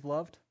people that we've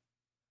loved?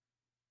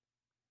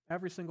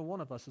 Every single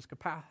one of us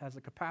has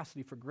a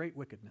capacity for great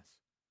wickedness.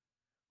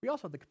 We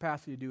also have the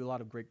capacity to do a lot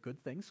of great good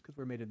things because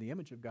we're made in the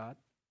image of God.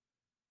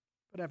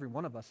 But every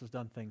one of us has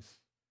done things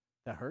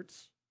that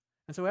hurts.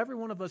 And so every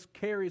one of us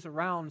carries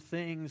around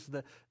things,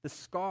 the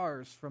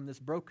scars from this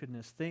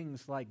brokenness,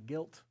 things like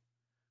guilt,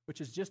 which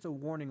is just a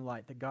warning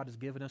light that God has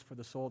given us for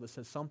the soul that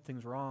says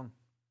something's wrong.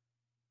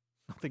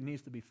 Something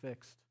needs to be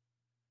fixed.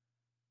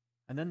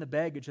 And then the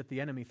baggage that the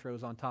enemy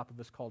throws on top of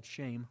us called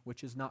shame,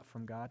 which is not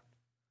from God.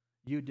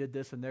 You did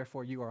this and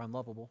therefore you are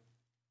unlovable.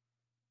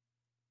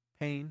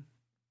 Pain,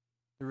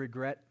 the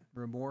regret,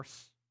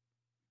 remorse,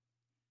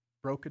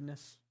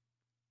 brokenness.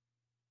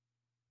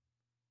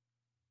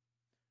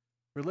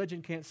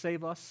 Religion can't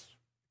save us.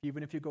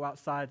 Even if you go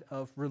outside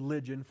of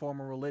religion,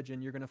 formal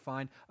religion, you're going to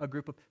find a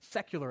group of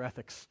secular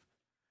ethics,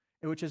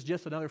 which is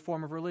just another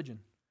form of religion.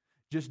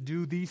 Just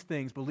do these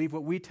things, believe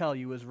what we tell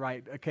you is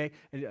right, okay?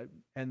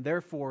 And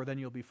therefore, then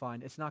you'll be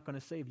fine. It's not going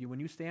to save you. When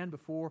you stand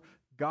before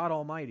God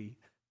Almighty,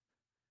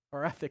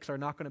 our ethics are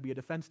not going to be a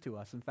defense to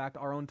us. In fact,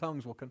 our own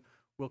tongues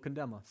will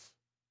condemn us.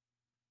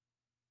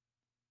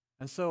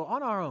 And so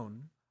on our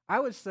own, I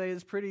would say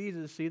it's pretty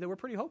easy to see that we're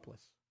pretty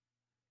hopeless.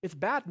 It's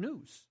bad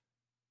news.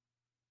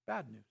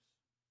 Bad news.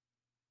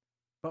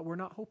 But we're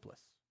not hopeless.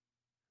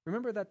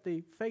 Remember that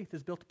the faith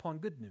is built upon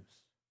good news.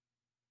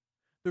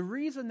 The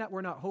reason that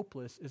we're not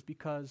hopeless is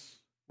because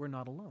we're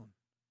not alone.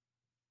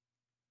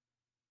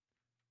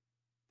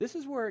 This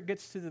is where it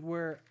gets to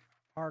where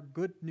our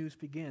good news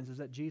begins, is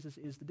that Jesus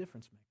is the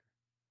difference maker.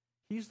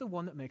 He's the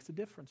one that makes the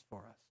difference for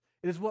us.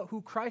 It is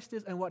who Christ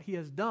is and what he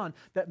has done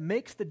that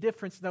makes the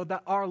difference, though,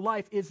 that our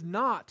life is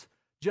not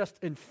just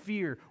in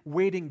fear,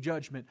 waiting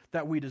judgment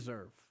that we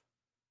deserve.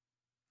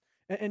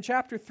 In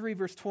chapter 3,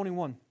 verse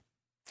 21,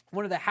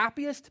 one of the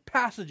happiest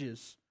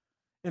passages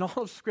in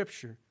all of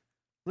Scripture,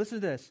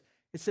 listen to this.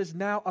 It says,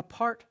 "Now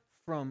apart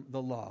from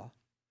the law,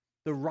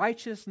 the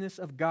righteousness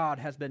of God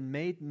has been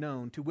made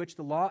known, to which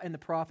the law and the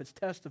prophets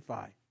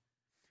testify.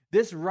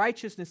 This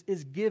righteousness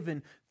is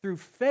given through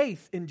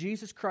faith in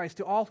Jesus Christ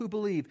to all who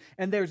believe,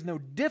 and there's no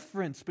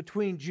difference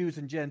between Jews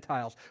and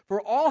Gentiles.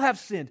 For all have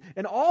sinned,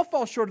 and all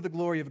fall short of the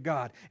glory of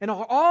God, and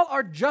all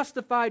are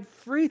justified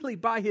freely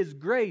by his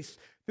grace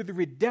through the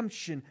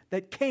redemption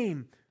that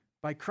came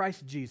by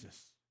Christ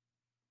Jesus."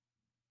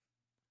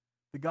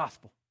 The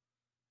gospel.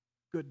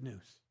 Good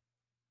news.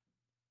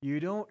 You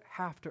don't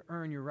have to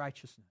earn your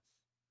righteousness.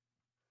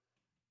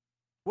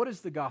 What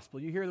is the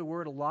gospel? You hear the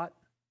word a lot.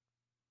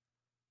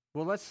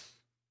 Well, let's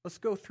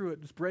go through it.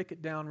 Let's break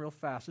it down real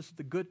fast. This is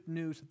the good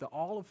news that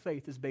all of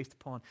faith is based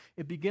upon.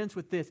 It begins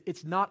with this.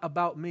 It's not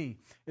about me.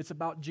 It's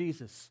about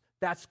Jesus.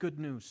 That's good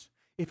news.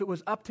 If it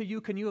was up to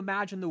you, can you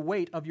imagine the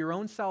weight of your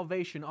own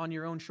salvation on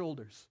your own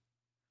shoulders?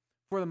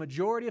 For the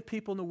majority of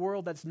people in the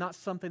world, that's not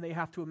something they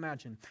have to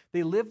imagine.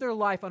 They live their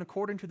life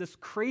according to this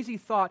crazy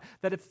thought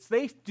that if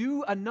they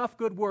do enough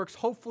good works,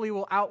 hopefully it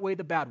will outweigh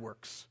the bad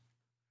works.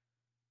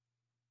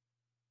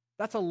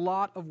 That's a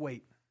lot of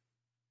weight.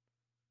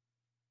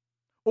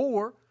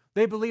 Or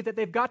they believe that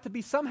they've got to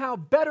be somehow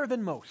better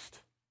than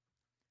most.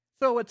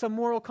 So it's a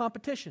moral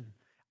competition.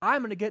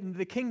 I'm going to get into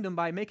the kingdom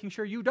by making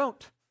sure you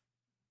don't.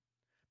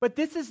 But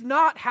this is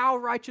not how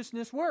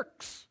righteousness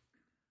works.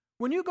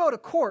 When you go to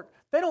court,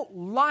 they don't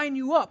line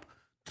you up.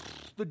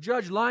 The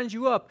judge lines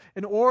you up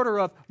in order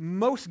of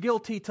most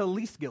guilty to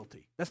least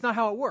guilty. That's not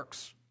how it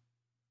works.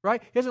 Right?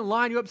 He doesn't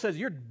line you up and says,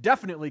 you're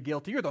definitely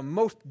guilty. You're the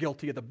most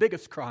guilty of the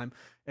biggest crime.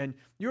 And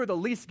you're the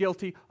least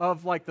guilty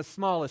of like the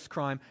smallest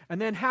crime. And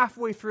then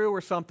halfway through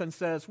or something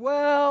says,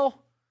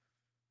 well,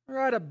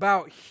 right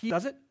about here.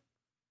 Does it?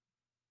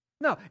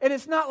 No. And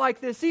it's not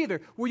like this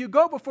either, where you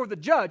go before the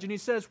judge and he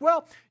says,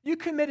 well, you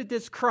committed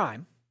this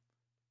crime.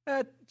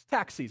 It's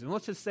tax season.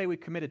 Let's just say we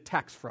committed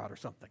tax fraud or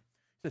something.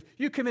 He says,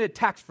 you committed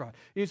tax fraud.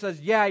 And he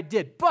says, yeah, I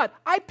did. But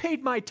I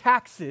paid my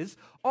taxes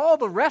all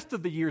the rest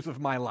of the years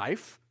of my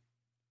life.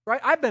 Right?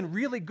 I've been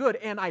really good,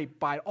 and I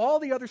buy all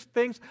the other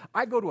things.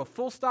 I go to a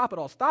full stop at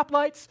all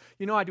stoplights.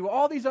 I do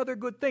all these other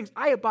good things.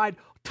 I abide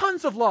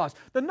tons of laws.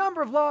 The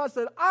number of laws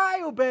that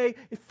I obey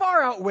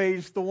far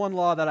outweighs the one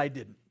law that I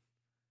didn't.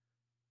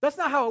 That's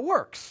not how it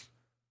works.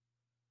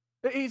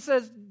 He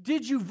says,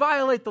 did you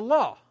violate the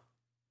law?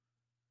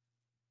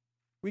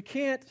 We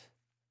can't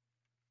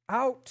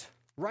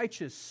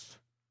out-righteous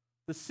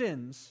the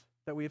sins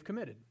that we have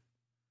committed.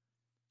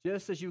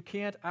 Just as you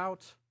can't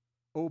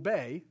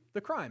out-obey the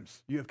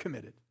crimes you have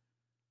committed.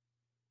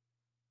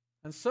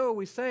 And so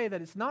we say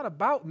that it's not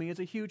about me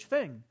is a huge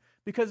thing.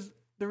 Because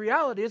the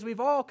reality is we've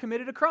all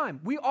committed a crime.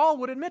 We all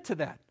would admit to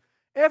that.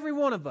 Every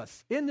one of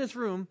us in this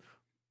room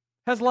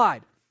has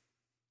lied.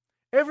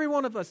 Every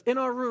one of us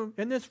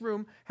in this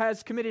room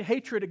has committed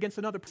hatred against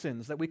another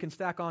sins that we can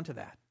stack onto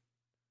that.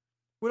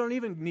 We don't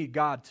even need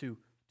God to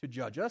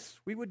judge us.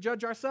 We would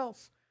judge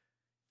ourselves.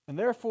 And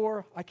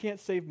therefore, I can't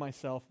save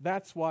myself.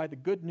 That's why the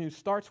good news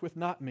starts with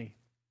not me.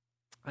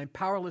 I'm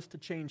powerless to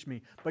change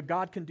me, but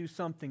God can do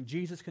something.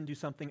 Jesus can do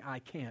something I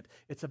can't.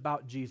 It's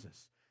about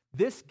Jesus.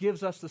 This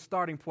gives us the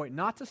starting point,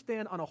 not to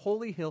stand on a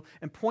holy hill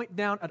and point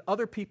down at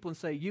other people and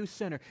say, you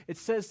sinner. It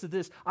says to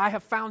this, I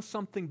have found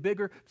something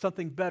bigger,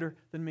 something better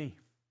than me.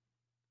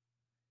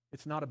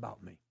 It's not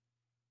about me.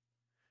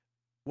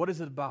 What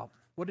is it about?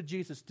 What did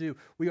Jesus do?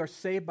 We are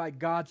saved by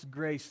God's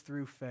grace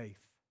through faith.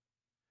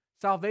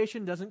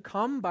 Salvation doesn't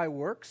come by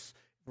works,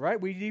 right?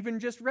 We even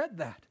just read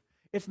that.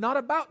 It's not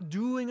about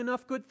doing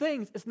enough good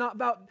things. It's not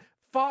about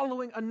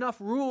following enough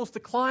rules to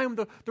climb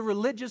the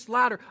religious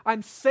ladder. I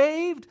am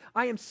saved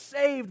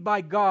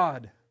by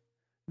God,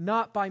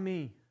 not by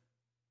me.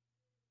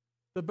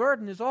 The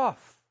burden is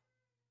off.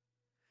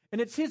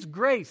 And it's His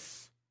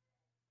grace.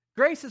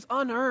 Grace is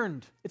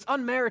unearned. It's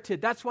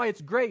unmerited. That's why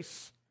it's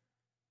grace.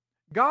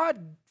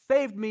 God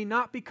saved me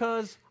not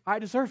because I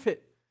deserve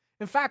it.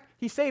 In fact,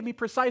 He saved me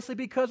precisely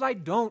because I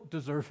don't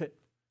deserve it.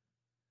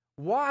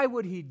 Why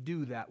would He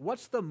do that?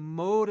 What's the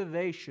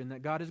motivation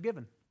that God has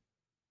given?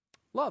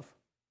 Love.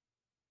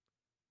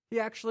 He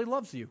actually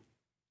loves you.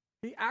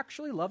 He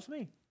actually loves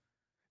me.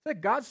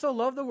 That God so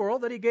loved the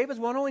world that He gave His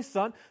one only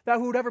Son, that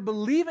who would ever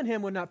believe in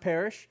Him would not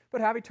perish, but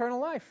have eternal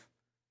life.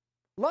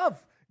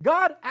 Love.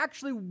 God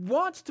actually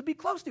wants to be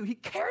close to you. He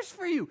cares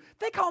for you.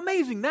 Think how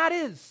amazing that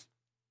is.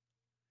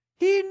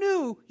 He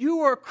knew you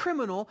were a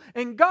criminal,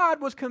 and God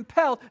was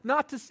compelled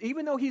not to,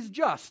 even though He's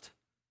just,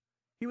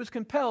 He was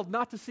compelled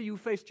not to see you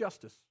face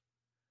justice.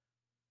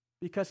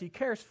 because he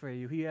cares for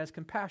you. He has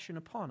compassion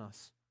upon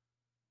us.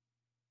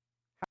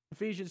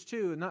 Ephesians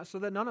 2, not so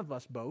that none of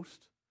us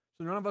boast,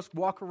 so none of us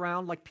walk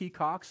around like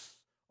peacocks,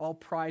 all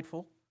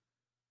prideful,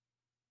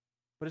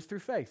 but it's through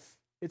faith.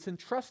 It's in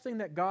trusting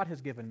that God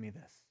has given me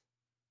this.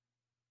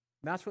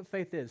 And that's what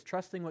faith is,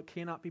 trusting what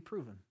cannot be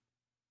proven.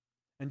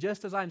 And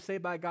just as I'm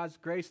saved by God's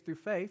grace through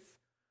faith,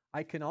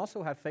 I can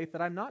also have faith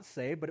that I'm not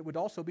saved, but it would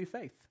also be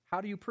faith.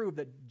 How do you prove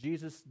that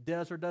Jesus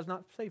does or does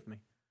not save me?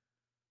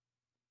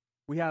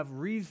 We have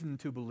reason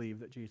to believe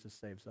that Jesus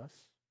saves us.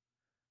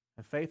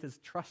 And faith is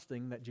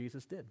trusting that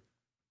Jesus did.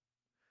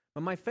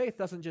 But my faith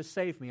doesn't just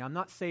save me. I'm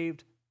not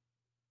saved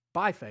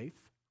by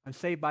faith. I'm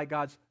saved by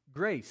God's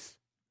grace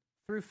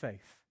through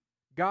faith.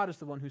 God is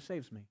the one who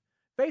saves me.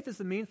 Faith is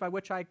the means by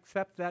which I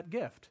accept that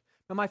gift.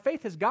 Now, my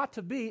faith has got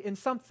to be in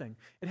something.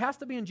 It has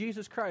to be in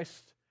Jesus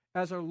Christ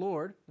as our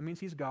Lord. That means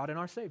He's God and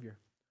our Savior.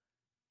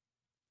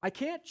 I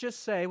can't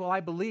just say, well, I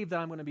believe that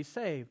I'm going to be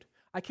saved.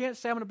 I can't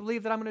say I'm going to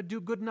believe that I'm going to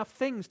do good enough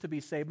things to be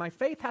saved. My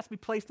faith has to be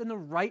placed in the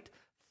right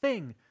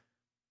thing.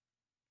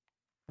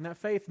 And that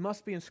faith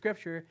must be in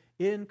Scripture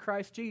in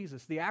Christ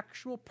Jesus, the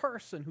actual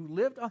person who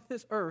lived on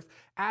this earth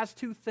as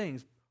two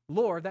things.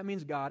 Lord, that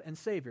means God, and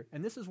Savior.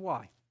 And this is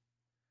why.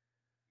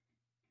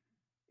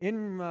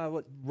 In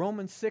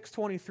Romans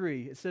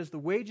 6:23, it says the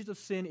wages of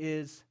sin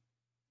is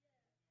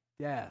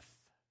death.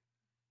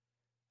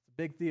 It's a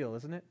big deal,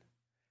 isn't it?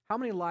 How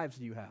many lives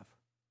do you have?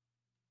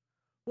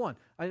 One.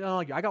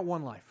 I got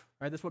one life.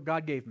 Right? That's what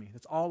God gave me.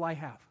 That's all I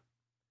have.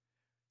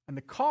 And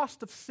the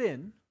cost of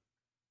sin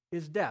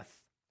is death.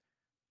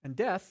 And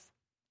death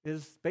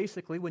is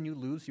basically when you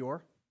lose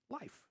your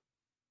life.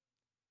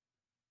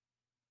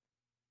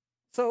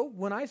 So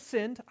when I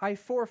sinned, I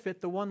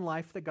forfeit the one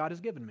life that God has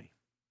given me.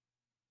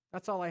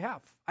 That's all I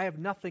have. I have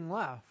nothing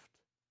left.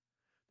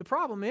 The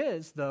problem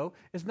is, though,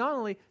 is not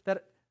only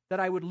that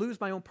I would lose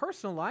my own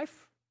personal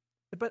life,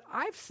 but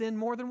I've sinned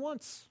more than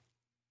once.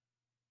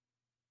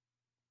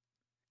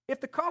 If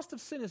the cost of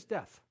sin is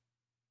death,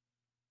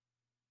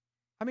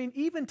 I mean,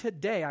 even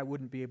today I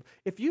wouldn't be able.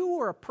 If you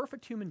were a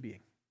perfect human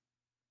being,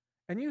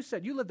 and you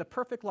said you lived a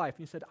perfect life,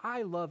 and you said,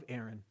 I love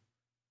Aaron,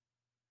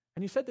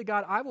 and you said to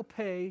God, I will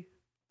pay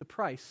the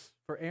price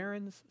for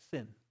Aaron's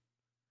sin,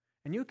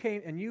 and you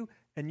came and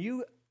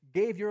you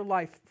gave your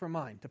life for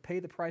mine to pay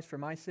the price for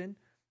my sin,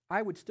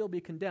 I would still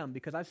be condemned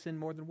because I've sinned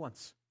more than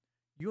once.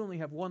 You only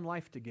have one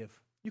life to give.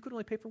 You could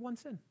only pay for one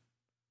sin.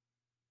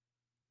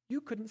 You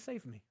couldn't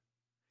save me.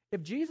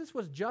 If Jesus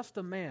was just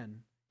a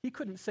man, he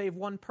couldn't save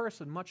one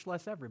person, much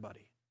less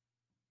everybody.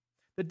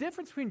 The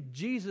difference between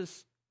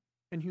Jesus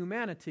and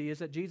humanity is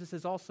that Jesus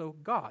is also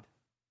God.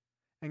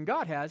 And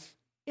God has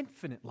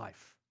infinite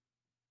life.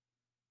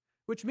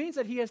 Which means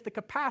that he has the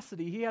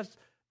capacity, he has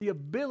the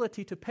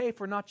ability to pay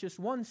for not just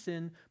one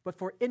sin, but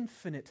for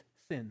infinite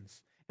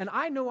sins. And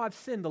I know I've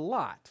sinned a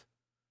lot,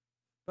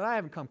 but I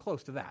haven't come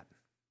close to that.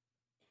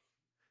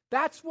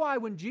 That's why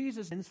when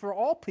Jesus sins for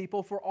all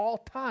people, for all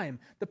time,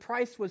 the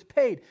price was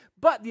paid.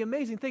 But the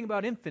amazing thing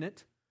about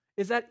infinite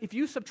is that if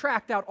you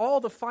subtract out all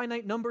the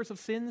finite numbers of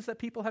sins that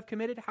people have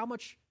committed, how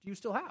much do you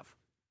still have?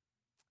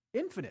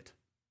 Infinite.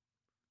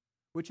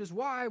 Which is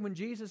why when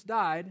Jesus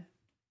died,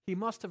 he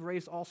must have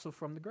raised also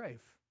from the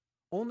grave.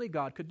 Only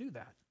God could do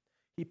that.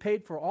 He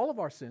paid for all of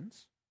our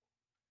sins,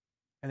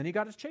 and then he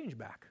got his change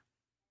back.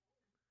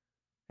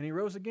 And he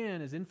rose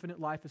again as infinite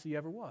life as he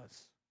ever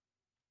was.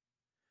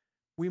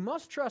 We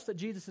must trust that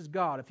Jesus is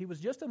God. If he was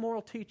just a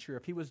moral teacher,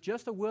 if he was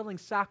just a willing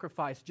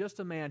sacrifice, just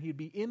a man, he'd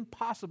be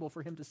impossible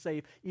for him to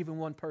save even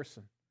one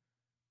person.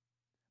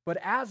 But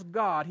as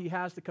God, he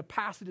has the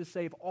capacity to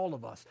save all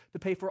of us, to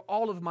pay for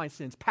all of my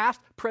sins,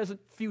 past, present,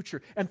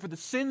 future, and for the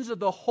sins of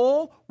the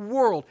whole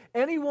world.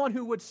 Anyone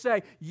who would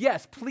say,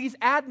 yes, please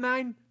add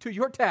mine to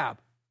your tab,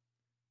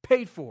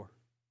 paid for.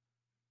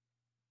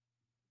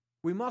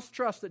 We must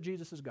trust that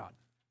Jesus is God.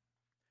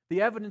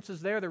 The evidence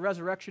is there. The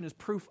resurrection is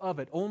proof of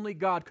it. Only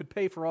God could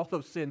pay for all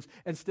those sins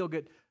and still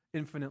get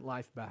infinite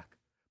life back.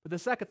 But the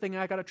second thing,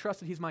 I got to trust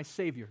that he's my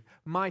Savior,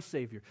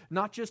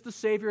 not just the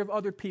Savior of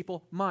other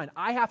people, mine.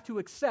 I have to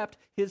accept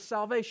his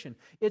salvation.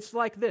 It's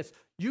like this.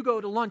 You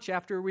go to lunch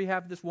after we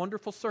have this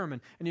wonderful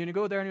sermon, and you're going to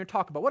go there and you're going to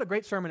talk about what a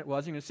great sermon it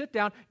was. You're going to sit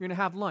down, you're going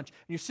to have lunch, and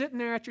you're sitting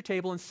there at your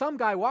table, and some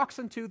guy walks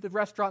into the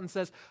restaurant and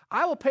says,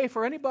 I will pay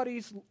for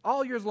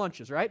all your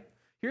lunches, right?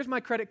 Here's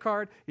my credit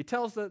card. He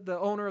tells the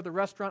owner of the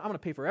restaurant, I'm going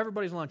to pay for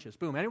everybody's lunches.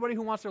 Boom. Anybody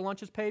who wants their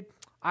lunches paid,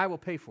 I will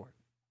pay for it.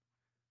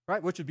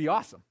 Right? Which would be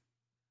awesome.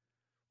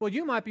 Well,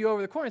 you might be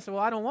over the corner and say,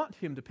 well, I don't want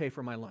him to pay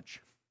for my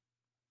lunch.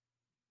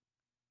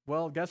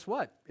 Well, guess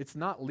what? It's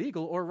not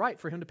legal or right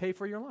for him to pay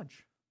for your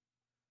lunch.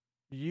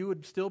 You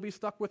would still be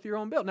stuck with your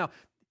own bill. Now,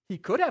 he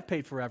could have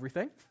paid for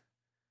everything.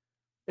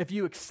 If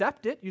you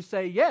accept it, you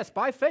say, yes,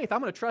 by faith, I'm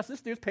going to trust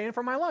this dude's paying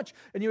for my lunch.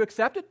 And you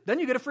accept it, then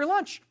you get a free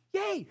lunch.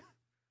 Yay!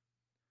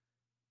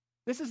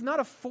 This is not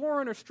a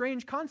foreign or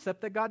strange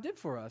concept that God did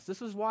for us.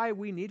 This is why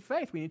we need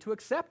faith. We need to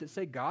accept it.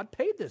 Say, God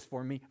paid this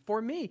for me.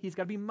 For me, he's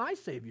got to be my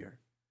Savior.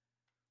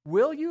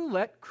 Will you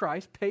let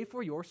Christ pay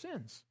for your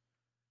sins?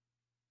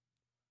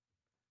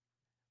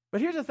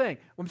 But here's the thing.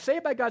 When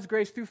saved by God's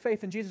grace through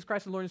faith in Jesus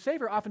Christ, the Lord and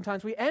Savior,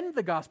 oftentimes we end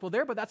the gospel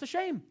there, but that's a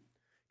shame.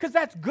 Because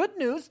that's good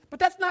news, but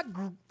that's not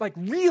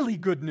really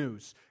good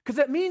news. Because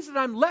it means that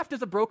I'm left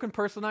as a broken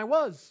person I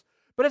was.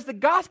 But as the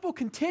gospel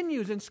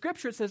continues in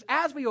Scripture, it says,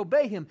 as we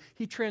obey him,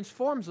 he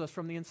transforms us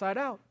from the inside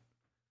out.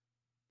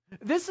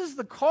 This is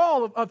the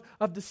call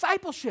of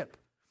discipleship.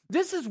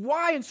 This is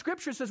why in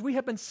Scripture it says we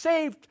have been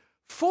saved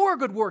for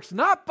good works,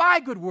 not by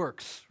good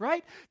works,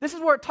 right? This is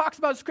where it talks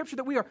about in Scripture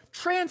that we are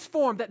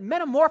transformed, that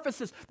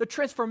metamorphosis, the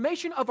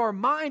transformation of our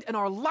mind and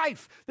our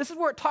life. This is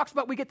where it talks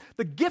about we get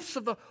the gifts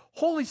of the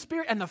Holy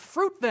Spirit and the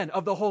fruit then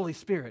of the Holy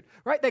Spirit,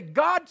 right? That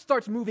God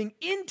starts moving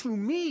into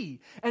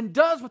me and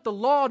does what the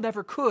law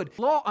never could,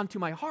 law unto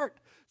my heart.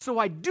 So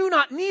I do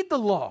not need the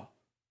law.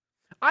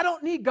 I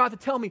don't need God to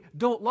tell me,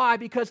 don't lie,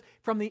 because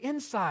from the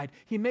inside,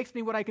 he makes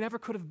me what I never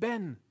could have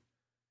been.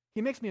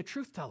 He makes me a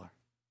truth teller.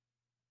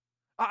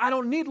 I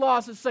don't need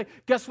laws that say,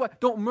 guess what,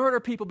 don't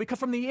murder people, because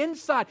from the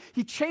inside,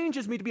 he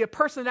changes me to be a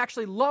person that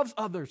actually loves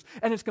others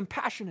and is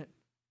compassionate.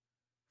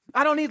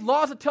 I don't need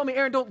laws that tell me,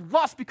 Aaron, don't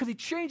lust, because he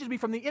changes me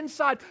from the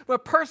inside from a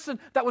person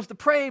that was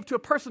depraved to a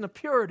person of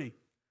purity.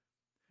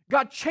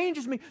 God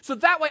changes me so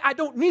that way I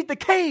don't need the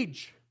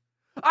cage.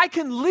 I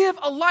can live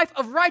a life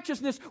of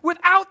righteousness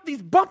without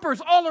these bumpers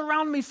all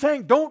around me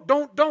saying,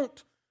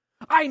 don't.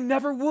 I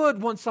never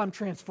would once I'm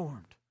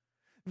transformed.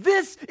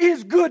 This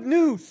is good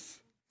news.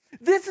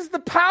 This is the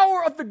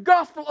power of the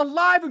gospel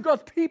alive in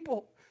God's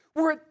people,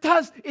 where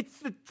it's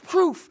the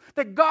proof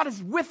that God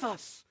is with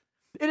us.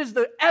 It is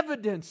the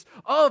evidence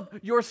of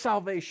your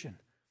salvation.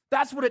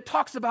 That's what it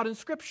talks about in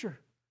Scripture.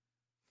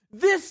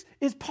 This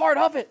is part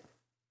of it.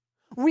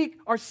 We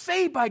are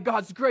saved by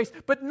God's grace,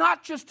 but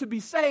not just to be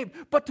saved,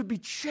 but to be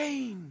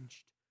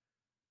changed.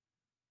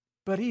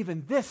 But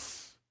even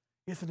this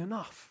isn't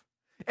enough.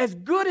 As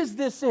good as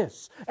this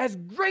is, as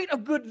great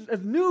of good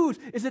of news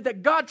is it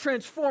that God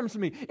transforms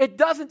me. It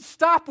doesn't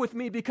stop with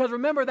me, because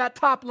remember that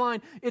top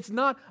line, it's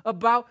not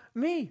about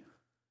me.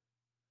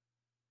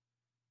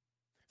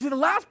 See, the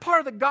last part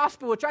of the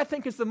gospel, which I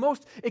think is the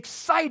most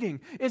exciting,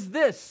 is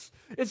this.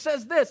 It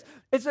says this.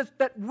 It says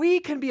that we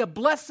can be a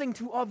blessing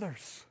to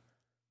others.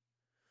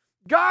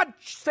 God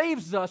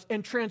saves us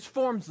and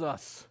transforms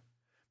us.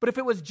 But if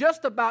it was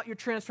just about your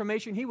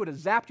transformation, he would have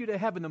zapped you to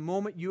heaven the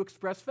moment you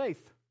express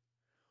faith.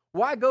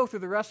 Why go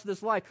through the rest of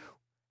this life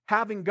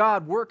having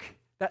God work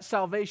that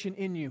salvation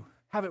in you?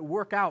 Have it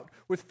work out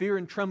with fear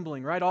and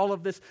trembling, right? All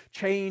of this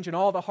change and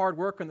all the hard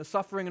work and the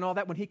suffering and all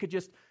that, when he could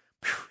just,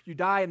 you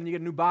die and then you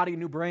get a new body, a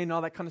new brain and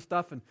all that kind of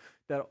stuff, and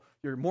that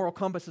your moral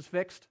compass is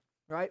fixed,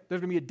 right? There's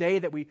going to be a day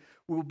that we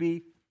will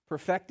be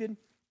perfected.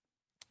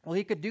 Well,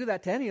 he could do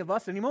that to any of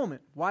us any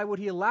moment. Why would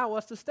he allow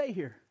us to stay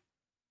here?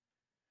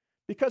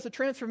 Because the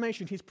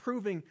transformation, he's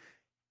proving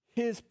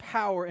his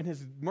power and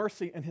his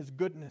mercy and his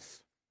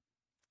goodness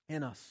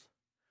in us.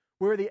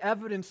 We're the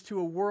evidence to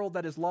a world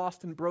that is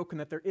lost and broken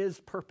that there is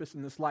purpose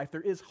in this life.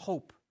 There is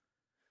hope.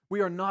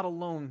 We are not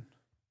alone.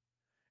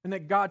 And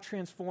that God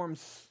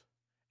transforms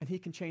and he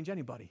can change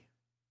anybody.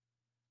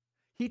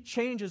 He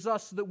changes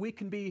us so that we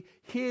can be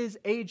his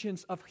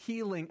agents of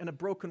healing in a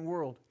broken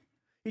world.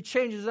 He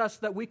changes us so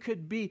that we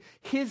could be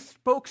his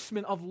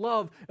spokesman of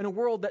love in a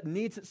world that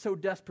needs it so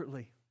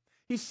desperately.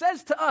 He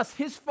says to us,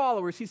 his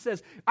followers, he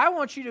says, I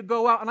want you to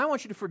go out and I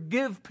want you to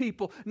forgive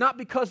people, not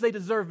because they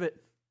deserve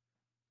it.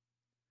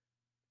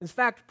 In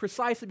fact,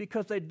 precisely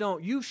because they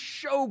don't. You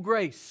show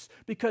grace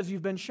because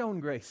you've been shown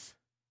grace.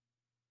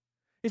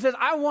 He says,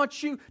 I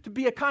want you to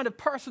be a kind of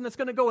person that's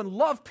going to go and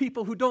love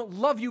people who don't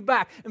love you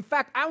back. In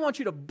fact, I want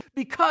you to,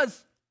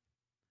 because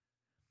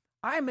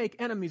I make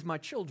enemies my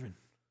children.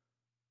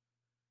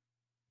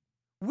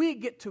 We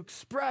get to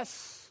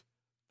express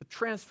the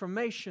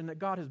transformation that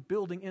God is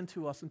building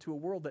into us, into a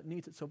world that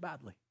needs it so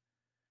badly.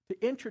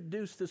 To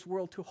introduce this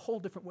world to a whole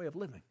different way of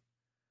living.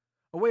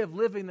 A way of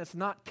living that's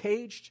not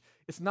caged.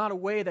 It's not a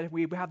way that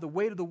we have the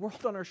weight of the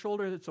world on our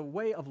shoulders. It's a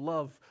way of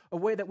love. A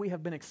way that we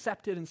have been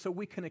accepted and so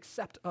we can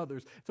accept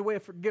others. It's a way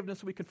of forgiveness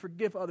so we can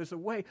forgive others. A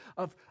way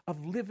of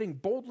living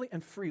boldly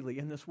and freely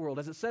in this world.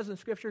 As it says in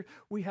Scripture,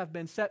 we have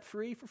been set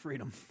free for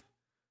freedom.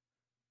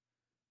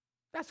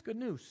 That's good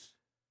news.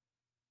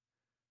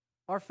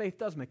 Our faith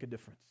does make a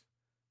difference.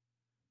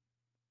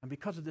 And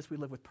because of this, we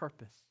live with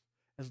purpose.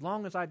 As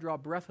long as I draw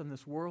breath in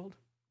this world,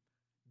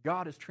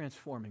 God is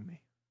transforming me.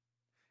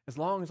 As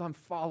long as I'm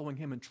following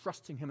him and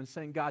trusting him and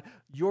saying, God,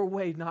 your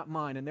way, not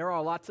mine. And there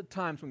are lots of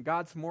times when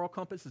God's moral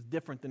compass is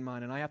different than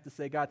mine. And I have to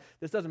say, God,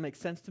 this doesn't make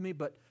sense to me,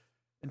 but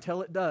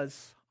until it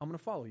does, I'm going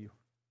to follow you.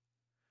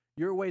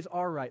 Your ways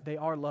are right. They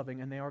are loving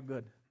and they are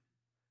good.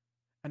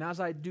 And as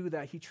I do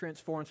that, he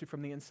transforms me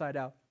from the inside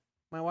out.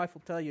 My wife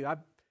will tell you, I'm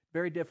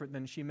very different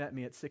than she met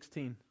me at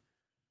 16.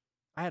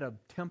 I had a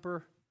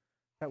temper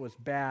that was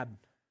bad.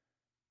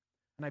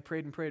 And I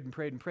prayed and prayed and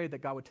prayed and prayed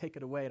that God would take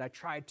it away. And I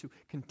tried to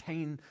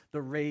contain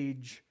the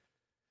rage.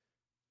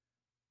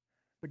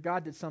 But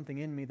God did something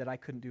in me that I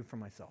couldn't do for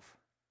myself.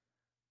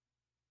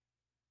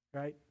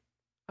 Right?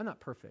 I'm not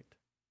perfect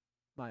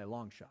by a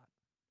long shot.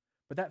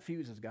 But that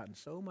fuse has gotten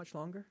so much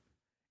longer,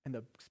 and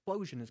the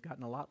explosion has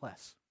gotten a lot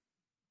less.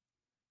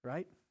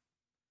 right?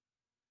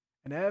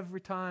 And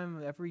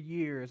every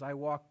year, as I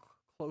walk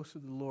closer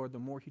to the Lord, the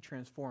more He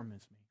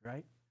transforms me,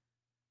 right?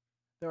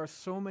 There are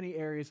so many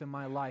areas in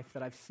my life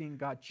that I've seen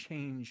God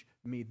change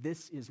me.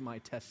 This is my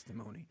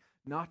testimony.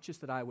 Not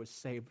just that I was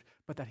saved,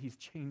 but that He's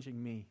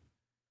changing me.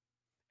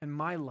 And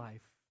my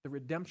life, the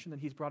redemption that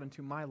He's brought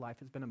into my life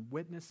has been a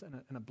witness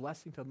and a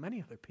blessing to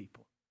many other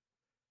people,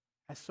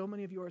 as so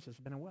many of yours has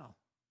been as well.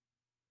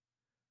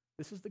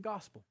 This is the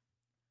gospel.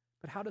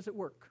 But how does it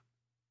work?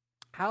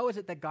 How is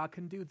it that God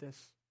can do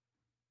this?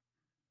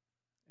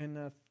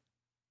 In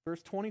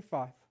verse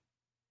 25,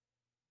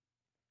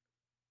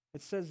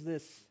 it says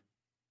this.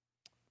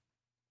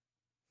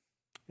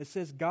 It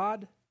says,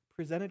 God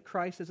presented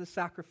Christ as a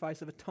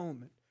sacrifice of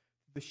atonement,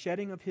 the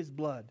shedding of His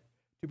blood,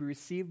 to be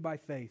received by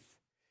faith.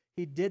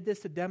 He did this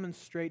to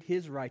demonstrate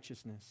His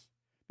righteousness,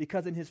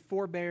 because in His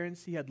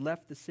forbearance He had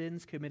left the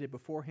sins committed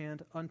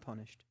beforehand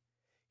unpunished.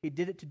 He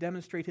did it to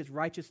demonstrate His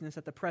righteousness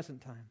at the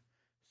present time,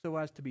 so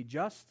as to be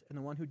just and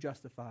the one who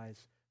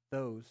justifies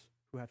those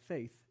who have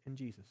faith in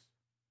Jesus.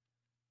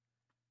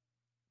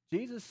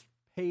 Jesus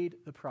paid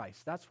the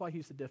price. That's why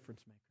He's the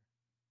difference maker.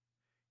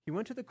 He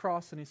went to the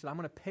cross and He said, I'm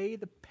going to pay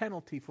the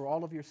penalty for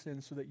all of your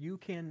sins so that you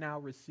can now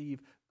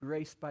receive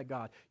grace by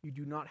God. You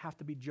do not have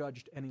to be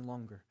judged any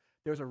longer.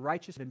 There's a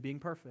righteousness in being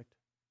perfect.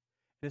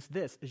 And it's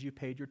this, as you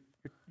paid your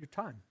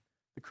time.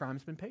 The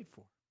crime's been paid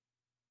for.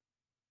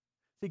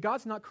 See,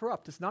 God's not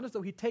corrupt. It's not as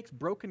though He takes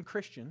broken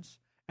Christians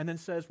and then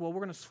says, well,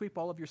 we're going to sweep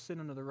all of your sin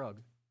under the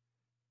rug.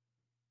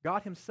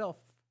 God Himself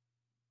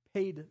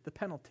paid the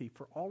penalty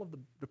for all of the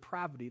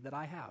depravity that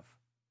I have.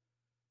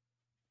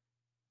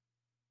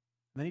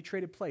 And then He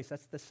traded place.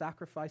 That's the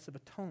sacrifice of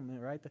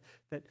atonement, right?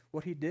 That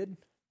what He did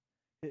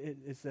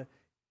is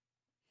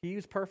He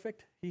was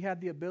perfect. He had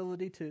the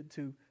ability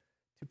to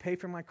pay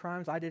for my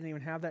crimes. I didn't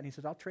even have that. And He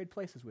said, I'll trade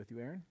places with you,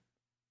 Aaron.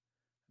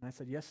 And I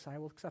said, yes, I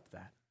will accept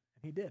that.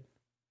 And He did.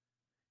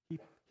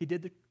 He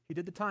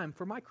did the time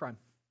for my crime.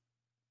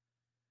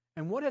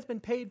 And what has been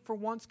paid for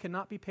once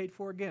cannot be paid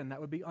for again. That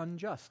would be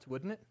unjust,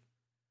 wouldn't it?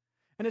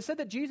 And it said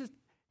that Jesus,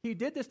 He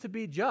did this to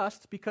be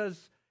just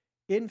because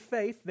in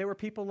faith there were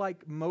people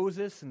like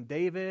Moses and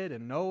David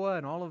and Noah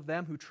and all of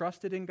them who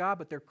trusted in God,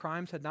 but their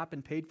crimes had not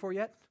been paid for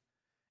yet.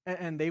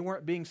 And they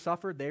weren't being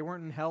suffered. They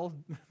weren't in hell,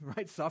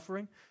 right,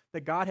 suffering.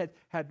 That God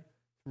had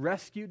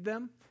rescued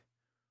them.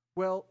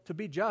 Well, to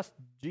be just,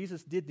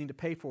 Jesus did need to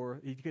pay for.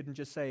 He couldn't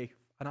just say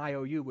an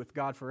IOU with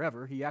God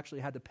forever. He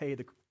actually had to pay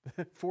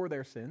for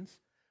their sins,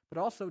 but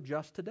also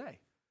just today.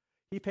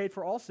 He paid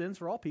for all sins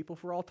for all people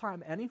for all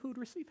time, any who would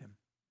receive Him.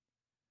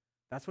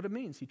 That's what it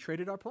means. He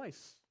traded our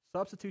place.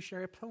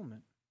 Substitutionary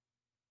atonement.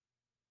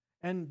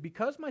 And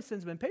because my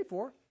sin's been paid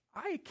for,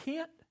 I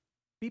can't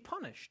be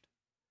punished.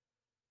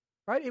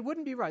 Right? It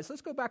wouldn't be right. So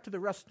let's go back to the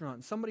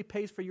restaurant. Somebody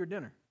pays for your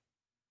dinner.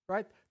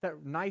 Right?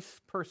 That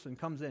nice person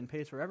comes in,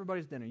 pays for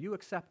everybody's dinner. You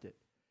accept it.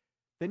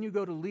 Then you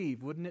go to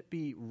leave. Wouldn't it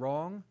be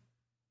wrong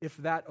if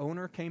that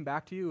owner came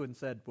back to you and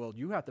said, well,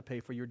 you have to pay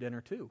for your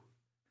dinner too?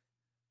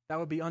 That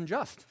would be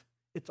unjust.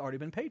 It's already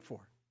been paid for.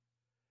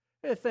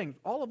 Here's the thing.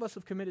 All of us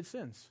have committed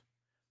sins.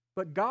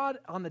 But God,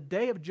 on the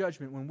day of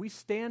judgment, when we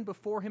stand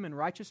before Him in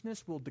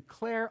righteousness, will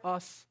declare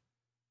us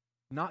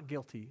not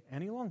guilty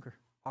any longer.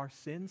 Our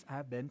sins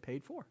have been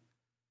paid for.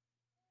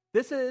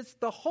 This is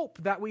the hope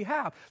that we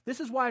have. This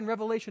is why in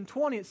Revelation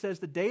 20 it says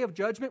the day of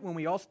judgment, when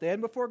we all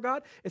stand before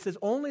God, it says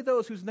only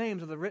those whose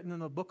names are written in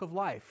the book of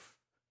life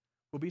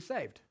will be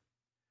saved.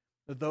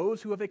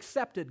 Those who have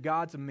accepted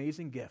God's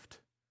amazing gift.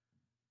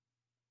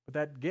 But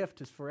that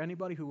gift is for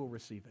anybody who will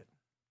receive it.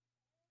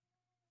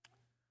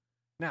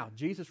 Now,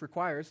 justice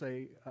requires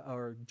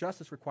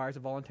a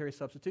voluntary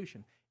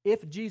substitution.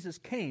 If Jesus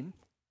came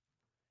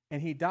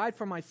and He died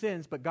for my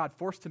sins, but God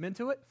forced Him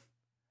into it,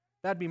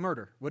 that'd be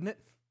murder, wouldn't it?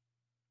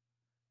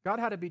 God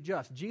had to be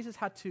just. Jesus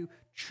had to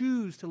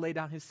choose to lay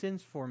down His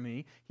sins for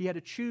me. He had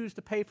to choose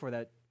to pay for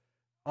that.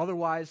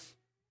 Otherwise,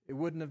 it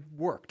wouldn't have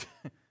worked.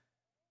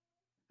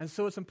 And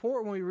so it's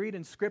important when we read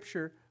in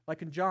Scripture,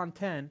 like in John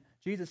 10,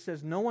 Jesus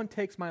says, no one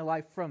takes my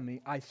life from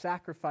me. I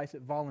sacrifice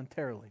it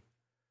voluntarily.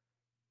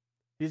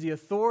 He has the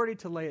authority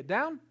to lay it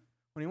down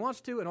when He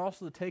wants to and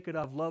also to take it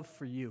out of love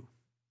for you.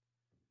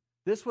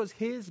 This was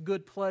His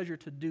good pleasure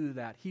to do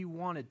that. He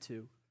wanted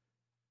to.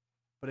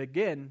 But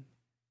again,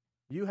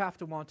 you have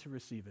to want to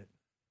receive it.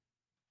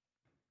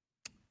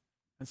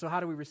 And so how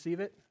do we receive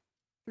it?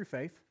 Through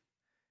faith.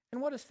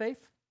 And what is faith?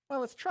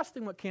 Well, it's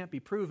trusting what can't be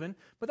proven,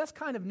 but that's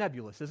kind of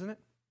nebulous, isn't it?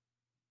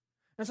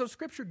 And so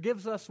Scripture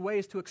gives us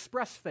ways to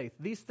express faith.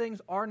 These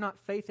things are not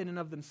faith in and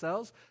of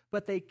themselves,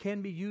 but they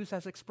can be used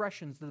as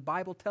expressions. The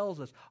Bible tells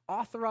us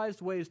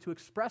authorized ways to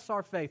express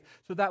our faith,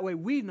 so that way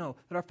we know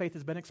that our faith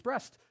has been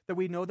expressed, that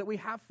we know that we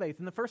have faith.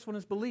 And the first one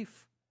is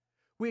belief.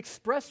 We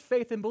express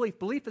faith in belief.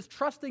 Belief is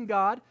trusting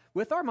God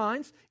with our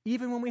minds,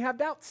 even when we have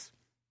doubts.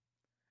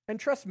 And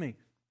trust me,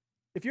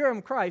 if you're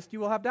in Christ, you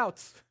will have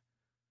doubts.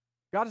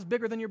 God is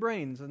bigger than your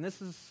brains, and this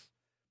is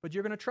but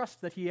you're going to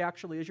trust that he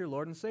actually is your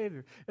Lord and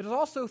Savior. It is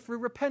also through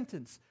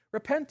repentance.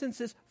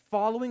 Repentance is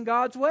following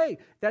God's way.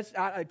 That's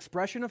an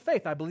expression of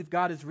faith. I believe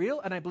God is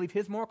real, and I believe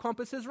his moral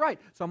compass is right,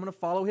 so I'm going to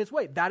follow his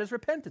way. That is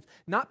repentance.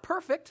 Not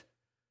perfect,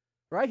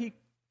 right? He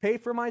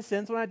paid for my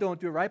sins when I don't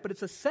do it right, but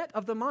it's a set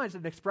of the mind. It's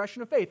an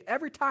expression of faith.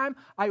 Every time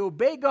I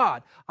obey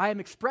God, I am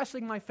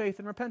expressing my faith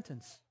in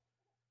repentance.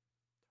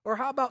 Or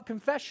how about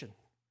confession?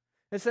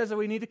 It says that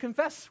we need to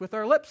confess with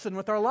our lips and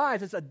with our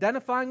lives. It's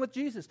identifying with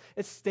Jesus.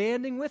 It's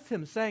standing with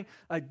him, saying,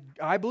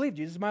 I believe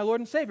Jesus is my Lord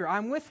and Savior.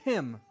 I'm with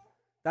him.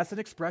 That's an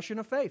expression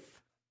of faith.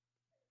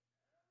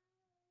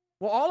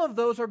 Well, all of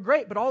those are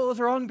great, but all of those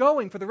are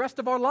ongoing for the rest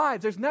of our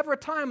lives. There's never a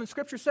time when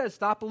Scripture says,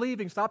 stop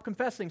believing, stop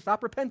confessing,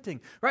 stop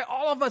repenting, right?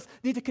 All of us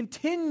need to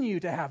continue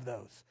to have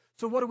those.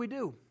 So what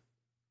do?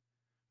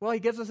 Well, he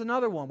gives us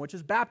another one, which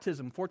is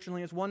baptism.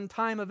 Fortunately, it's a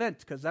one-time event,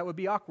 because that would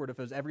be awkward if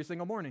it was every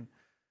single morning.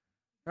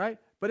 Right?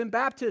 But in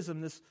baptism,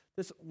 this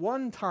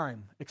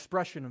one-time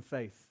expression of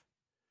faith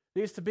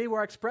needs to be where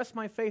I express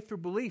my faith through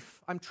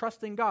belief. I'm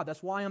trusting God.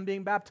 That's why I'm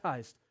being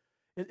baptized.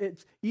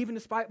 It's even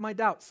despite my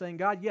doubts, saying,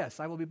 God, yes,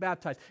 I will be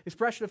baptized.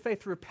 Expression of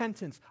faith through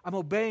repentance. I'm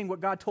obeying what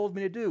God told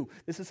me to do.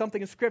 This is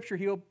something in Scripture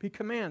he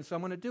commands, so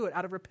I'm going to do it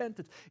out of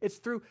repentance. It's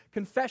through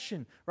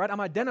confession, right?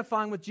 I'm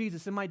identifying with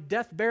Jesus. In my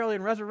death, burial,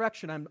 and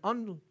resurrection,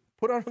 I'm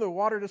put under the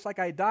water just like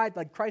I died,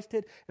 like Christ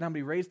did, and I'm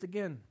going to be raised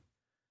again.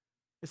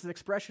 It's an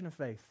expression of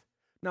faith.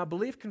 Now,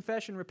 belief,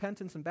 confession,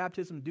 repentance, and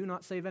baptism do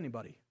not save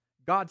anybody.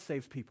 God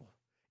saves people.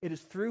 It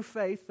is through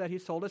faith that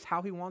he's told us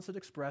how he wants it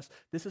expressed.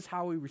 This is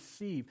how we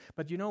receive.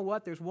 But you know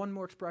what? There's one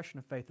more expression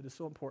of faith that is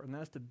so important, and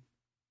that is to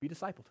be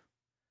discipled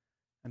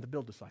and to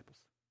build disciples.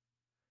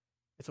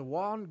 It's a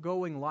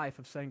ongoing life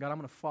of saying, God, I'm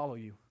going to follow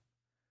you,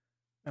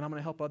 and I'm going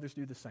to help others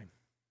do the same.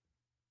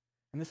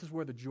 And this is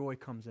where the joy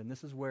comes in.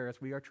 This is where, as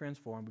we are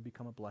transformed, we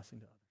become a blessing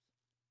to others.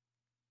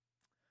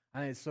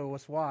 And so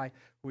that's why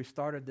we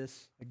started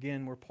this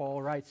again where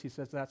Paul writes, he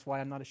says, that's why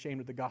I'm not ashamed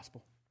of the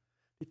gospel,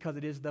 because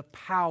it is the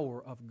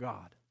power of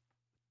God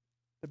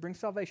that brings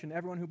salvation to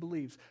everyone who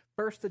believes.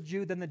 First the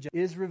Jew, then the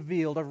Gentile, is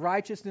revealed a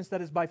righteousness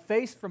that is by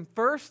faith from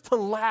first to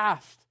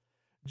last,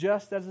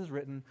 just as is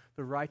written,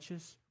 the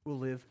righteous will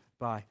live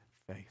by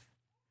faith.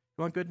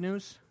 You want good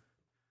news?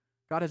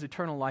 God has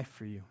eternal life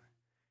for you.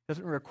 He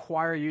doesn't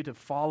require you to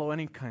follow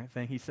any kind of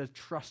thing. He says,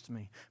 trust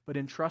me. But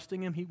in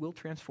trusting him, he will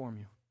transform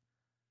you.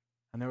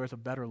 And there is a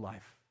better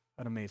life,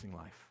 an amazing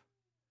life.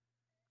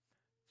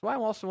 So I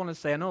also want to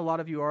say, I know a lot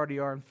of you already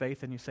are in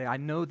faith, and you say, I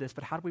know this,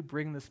 but how do we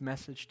bring this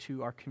message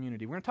to our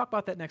community? We're going to talk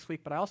about that next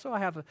week, but I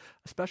have a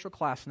special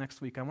class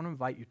next week I want to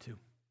invite you to.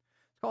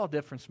 It's called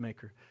Difference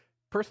Maker.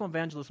 Personal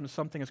evangelism is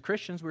something as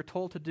Christians we're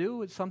told to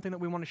do. It's something that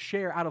we want to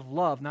share out of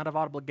love, not of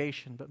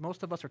obligation, but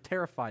most of us are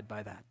terrified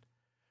by that.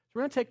 So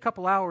we're going to take a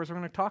couple hours. We're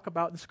going to talk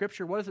about in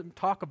Scripture, what does it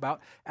talk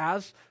about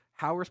as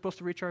how we're supposed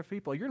to reach our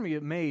people. You're going to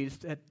be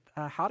amazed at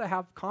how to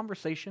have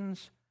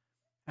conversations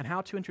and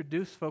how to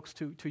introduce folks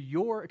to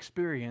your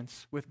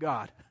experience with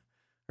God,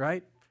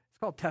 right? It's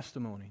called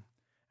testimony.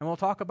 And we'll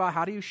talk about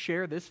how do you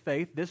share this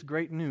faith, this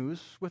great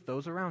news with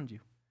those around you.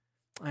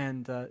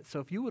 And so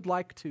if you would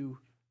like to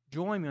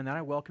join me on that,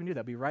 I welcome you.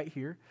 That'll be right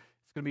here.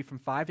 It's going to be from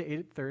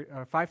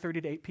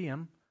 5:30 to 8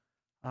 p.m.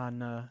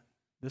 on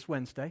this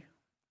Wednesday,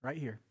 right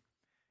here.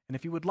 And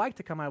if you would like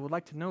to come, I would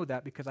like to know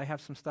that because I have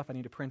some stuff I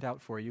need to print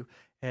out for you.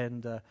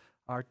 And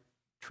our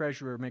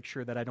treasurer makes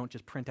sure that I don't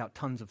just print out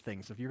tons of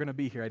things. If you're going to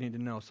be here, I need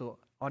to know. So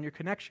on your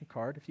connection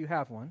card, if you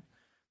have one,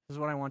 this is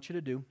what I want you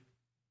to do.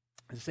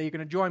 Is say you're going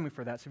to join me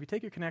for that. So if you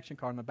take your connection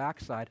card on the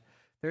back side,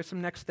 there's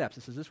some next steps.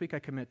 It says, this week I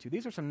commit to.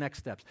 These are some next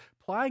steps.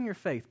 Applying your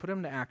faith, put them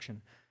into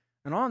action.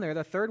 And on there,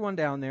 the third one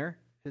down there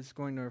is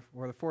going to,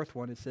 or the fourth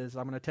one, it says,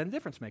 I'm going to attend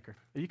Difference Maker.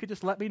 You could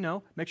just let me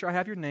know. Make sure I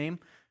have your name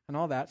and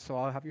all that, so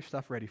I'll have your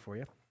stuff ready for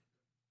you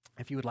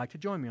if you would like to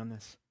join me on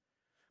this.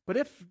 But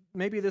if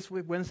maybe this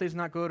week, Wednesday's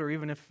not good, or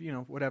even if,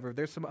 whatever,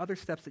 there's some other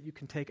steps that you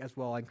can take as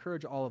well. I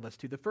encourage all of us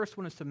to. The first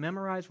one is to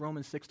memorize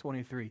Romans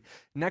 6:23.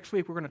 Next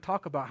week, we're going to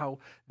talk about how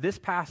this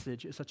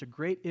passage is such a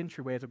great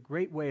entryway, it's a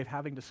great way of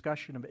having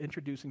discussion, of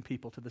introducing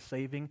people to the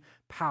saving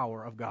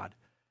power of God.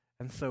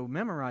 And so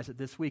memorize it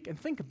this week and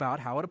think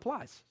about how it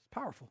applies. It's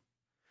powerful.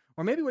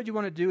 Or maybe what you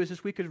want to do is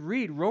this week could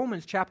read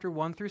Romans chapter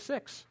 1 through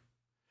 6.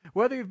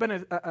 Whether you've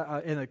been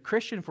a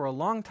Christian for a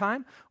long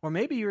time, or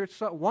maybe you're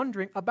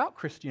wondering about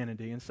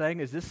Christianity and saying,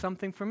 is this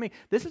something for me?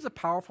 This is a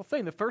powerful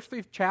thing. The first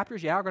 3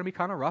 chapters, are going to be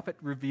kind of rough. It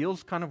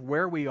reveals kind of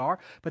where we are,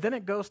 but then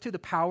it goes to the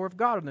power of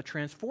God and the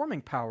transforming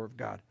power of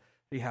God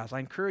that he has. I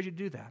encourage you to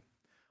do that.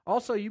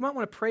 Also, you might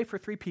want to pray for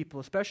 3 people,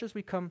 especially as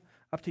we come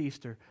up to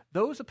Easter.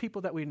 Those are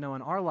people that we know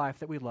in our life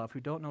that we love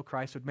who don't know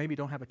Christ or maybe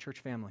don't have a church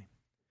family.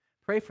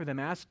 Pray for them.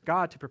 Ask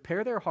God to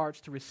prepare their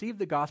hearts to receive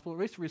the gospel, or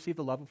at least to receive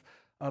the love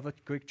of a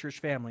great church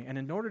family. And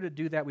in order to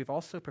do that, we've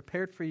also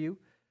prepared for you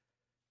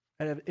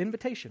an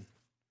invitation,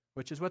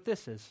 which is what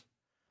this is.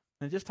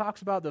 And it just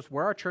talks about this,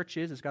 where our church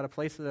is. It's got a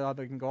place that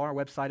they can go on our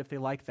website if they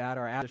like that,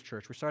 or at this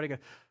church. We're starting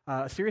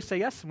a series, Say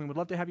Yes, and we would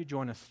love to have you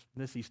join us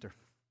this Easter.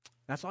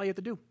 That's all you have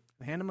to do.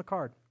 Hand them a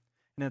card.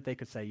 And if they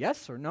could say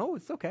yes or no,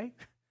 it's okay.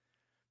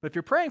 But if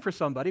you're praying for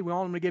somebody, we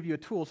want to give you a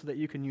tool so that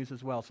you can use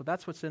as well. So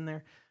that's what's in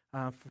there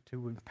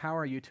to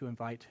empower you to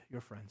invite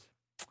your friends.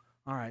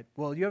 All right.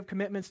 Well, you have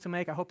commitments to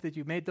make. I hope that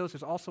you've made those.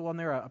 There's also on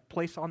there a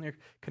place on your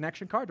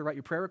connection card to write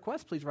your prayer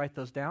requests. Please write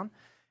those down.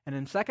 And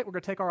in a second, we're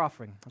going to take our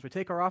offering. As we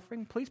take our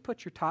offering, please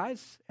put your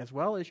tithes as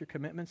well as your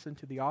commitments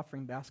into the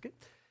offering basket.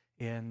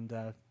 And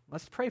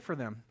let's pray for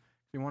them.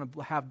 We want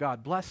to have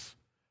God bless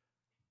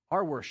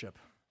our worship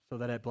so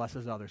that it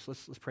blesses others.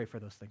 Let's pray for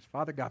those things.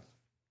 Father God,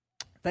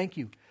 thank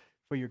you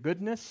for your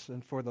goodness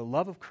and for the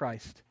love of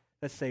Christ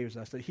that saves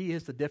us, that he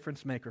is the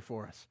difference maker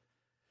for us,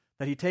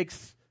 that he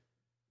takes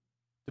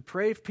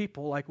depraved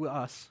people like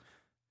us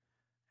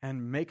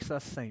and makes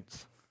us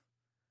saints.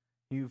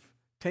 You've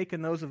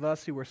taken those of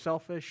us who were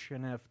selfish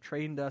and have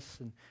trained us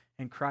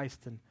in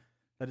Christ, and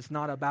that it's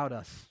not about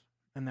us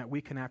and that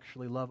we can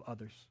actually love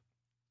others.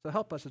 So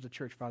help us as a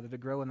church, Father, to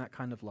grow in that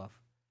kind of love,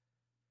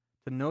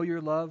 to know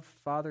your love,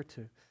 Father,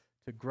 to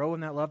grow in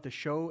that love, to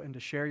show and to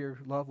share your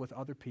love with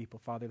other people,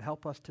 Father. To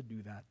help us to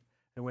do that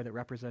in a way that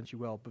represents you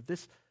well. But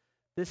this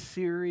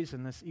series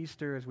and this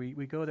Easter, as we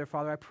go there,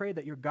 Father, I pray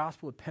that your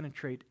gospel would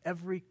penetrate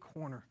every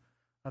corner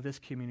of this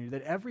community,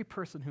 that every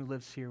person who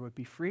lives here would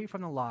be free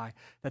from the lie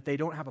that they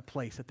don't have a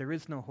place, that there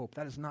is no hope.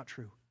 That is not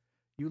true.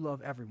 You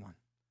love everyone.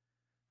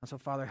 And so,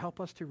 Father, help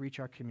us to reach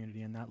our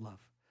community in that love.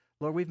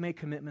 Lord, we've made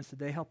commitments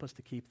today. Help us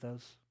to keep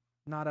those,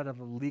 not out of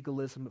a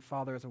legalism, but,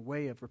 Father, as a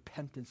way of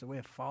repentance, a way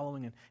of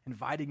following and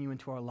inviting you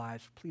into our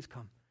lives. Please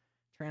come.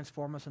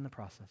 Transform us in the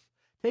process.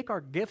 Take our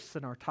gifts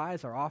and our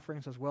tithes, our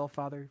offerings as well,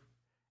 Father.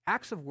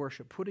 Acts of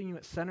worship, putting you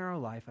at center of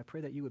our life. I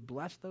pray that you would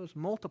bless those,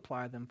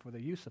 multiply them for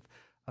the use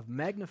of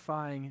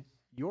magnifying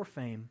your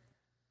fame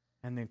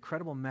and the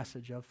incredible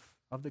message of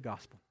the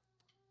gospel.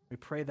 We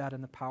pray that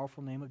in the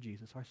powerful name of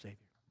Jesus, our Savior.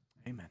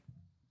 Amen.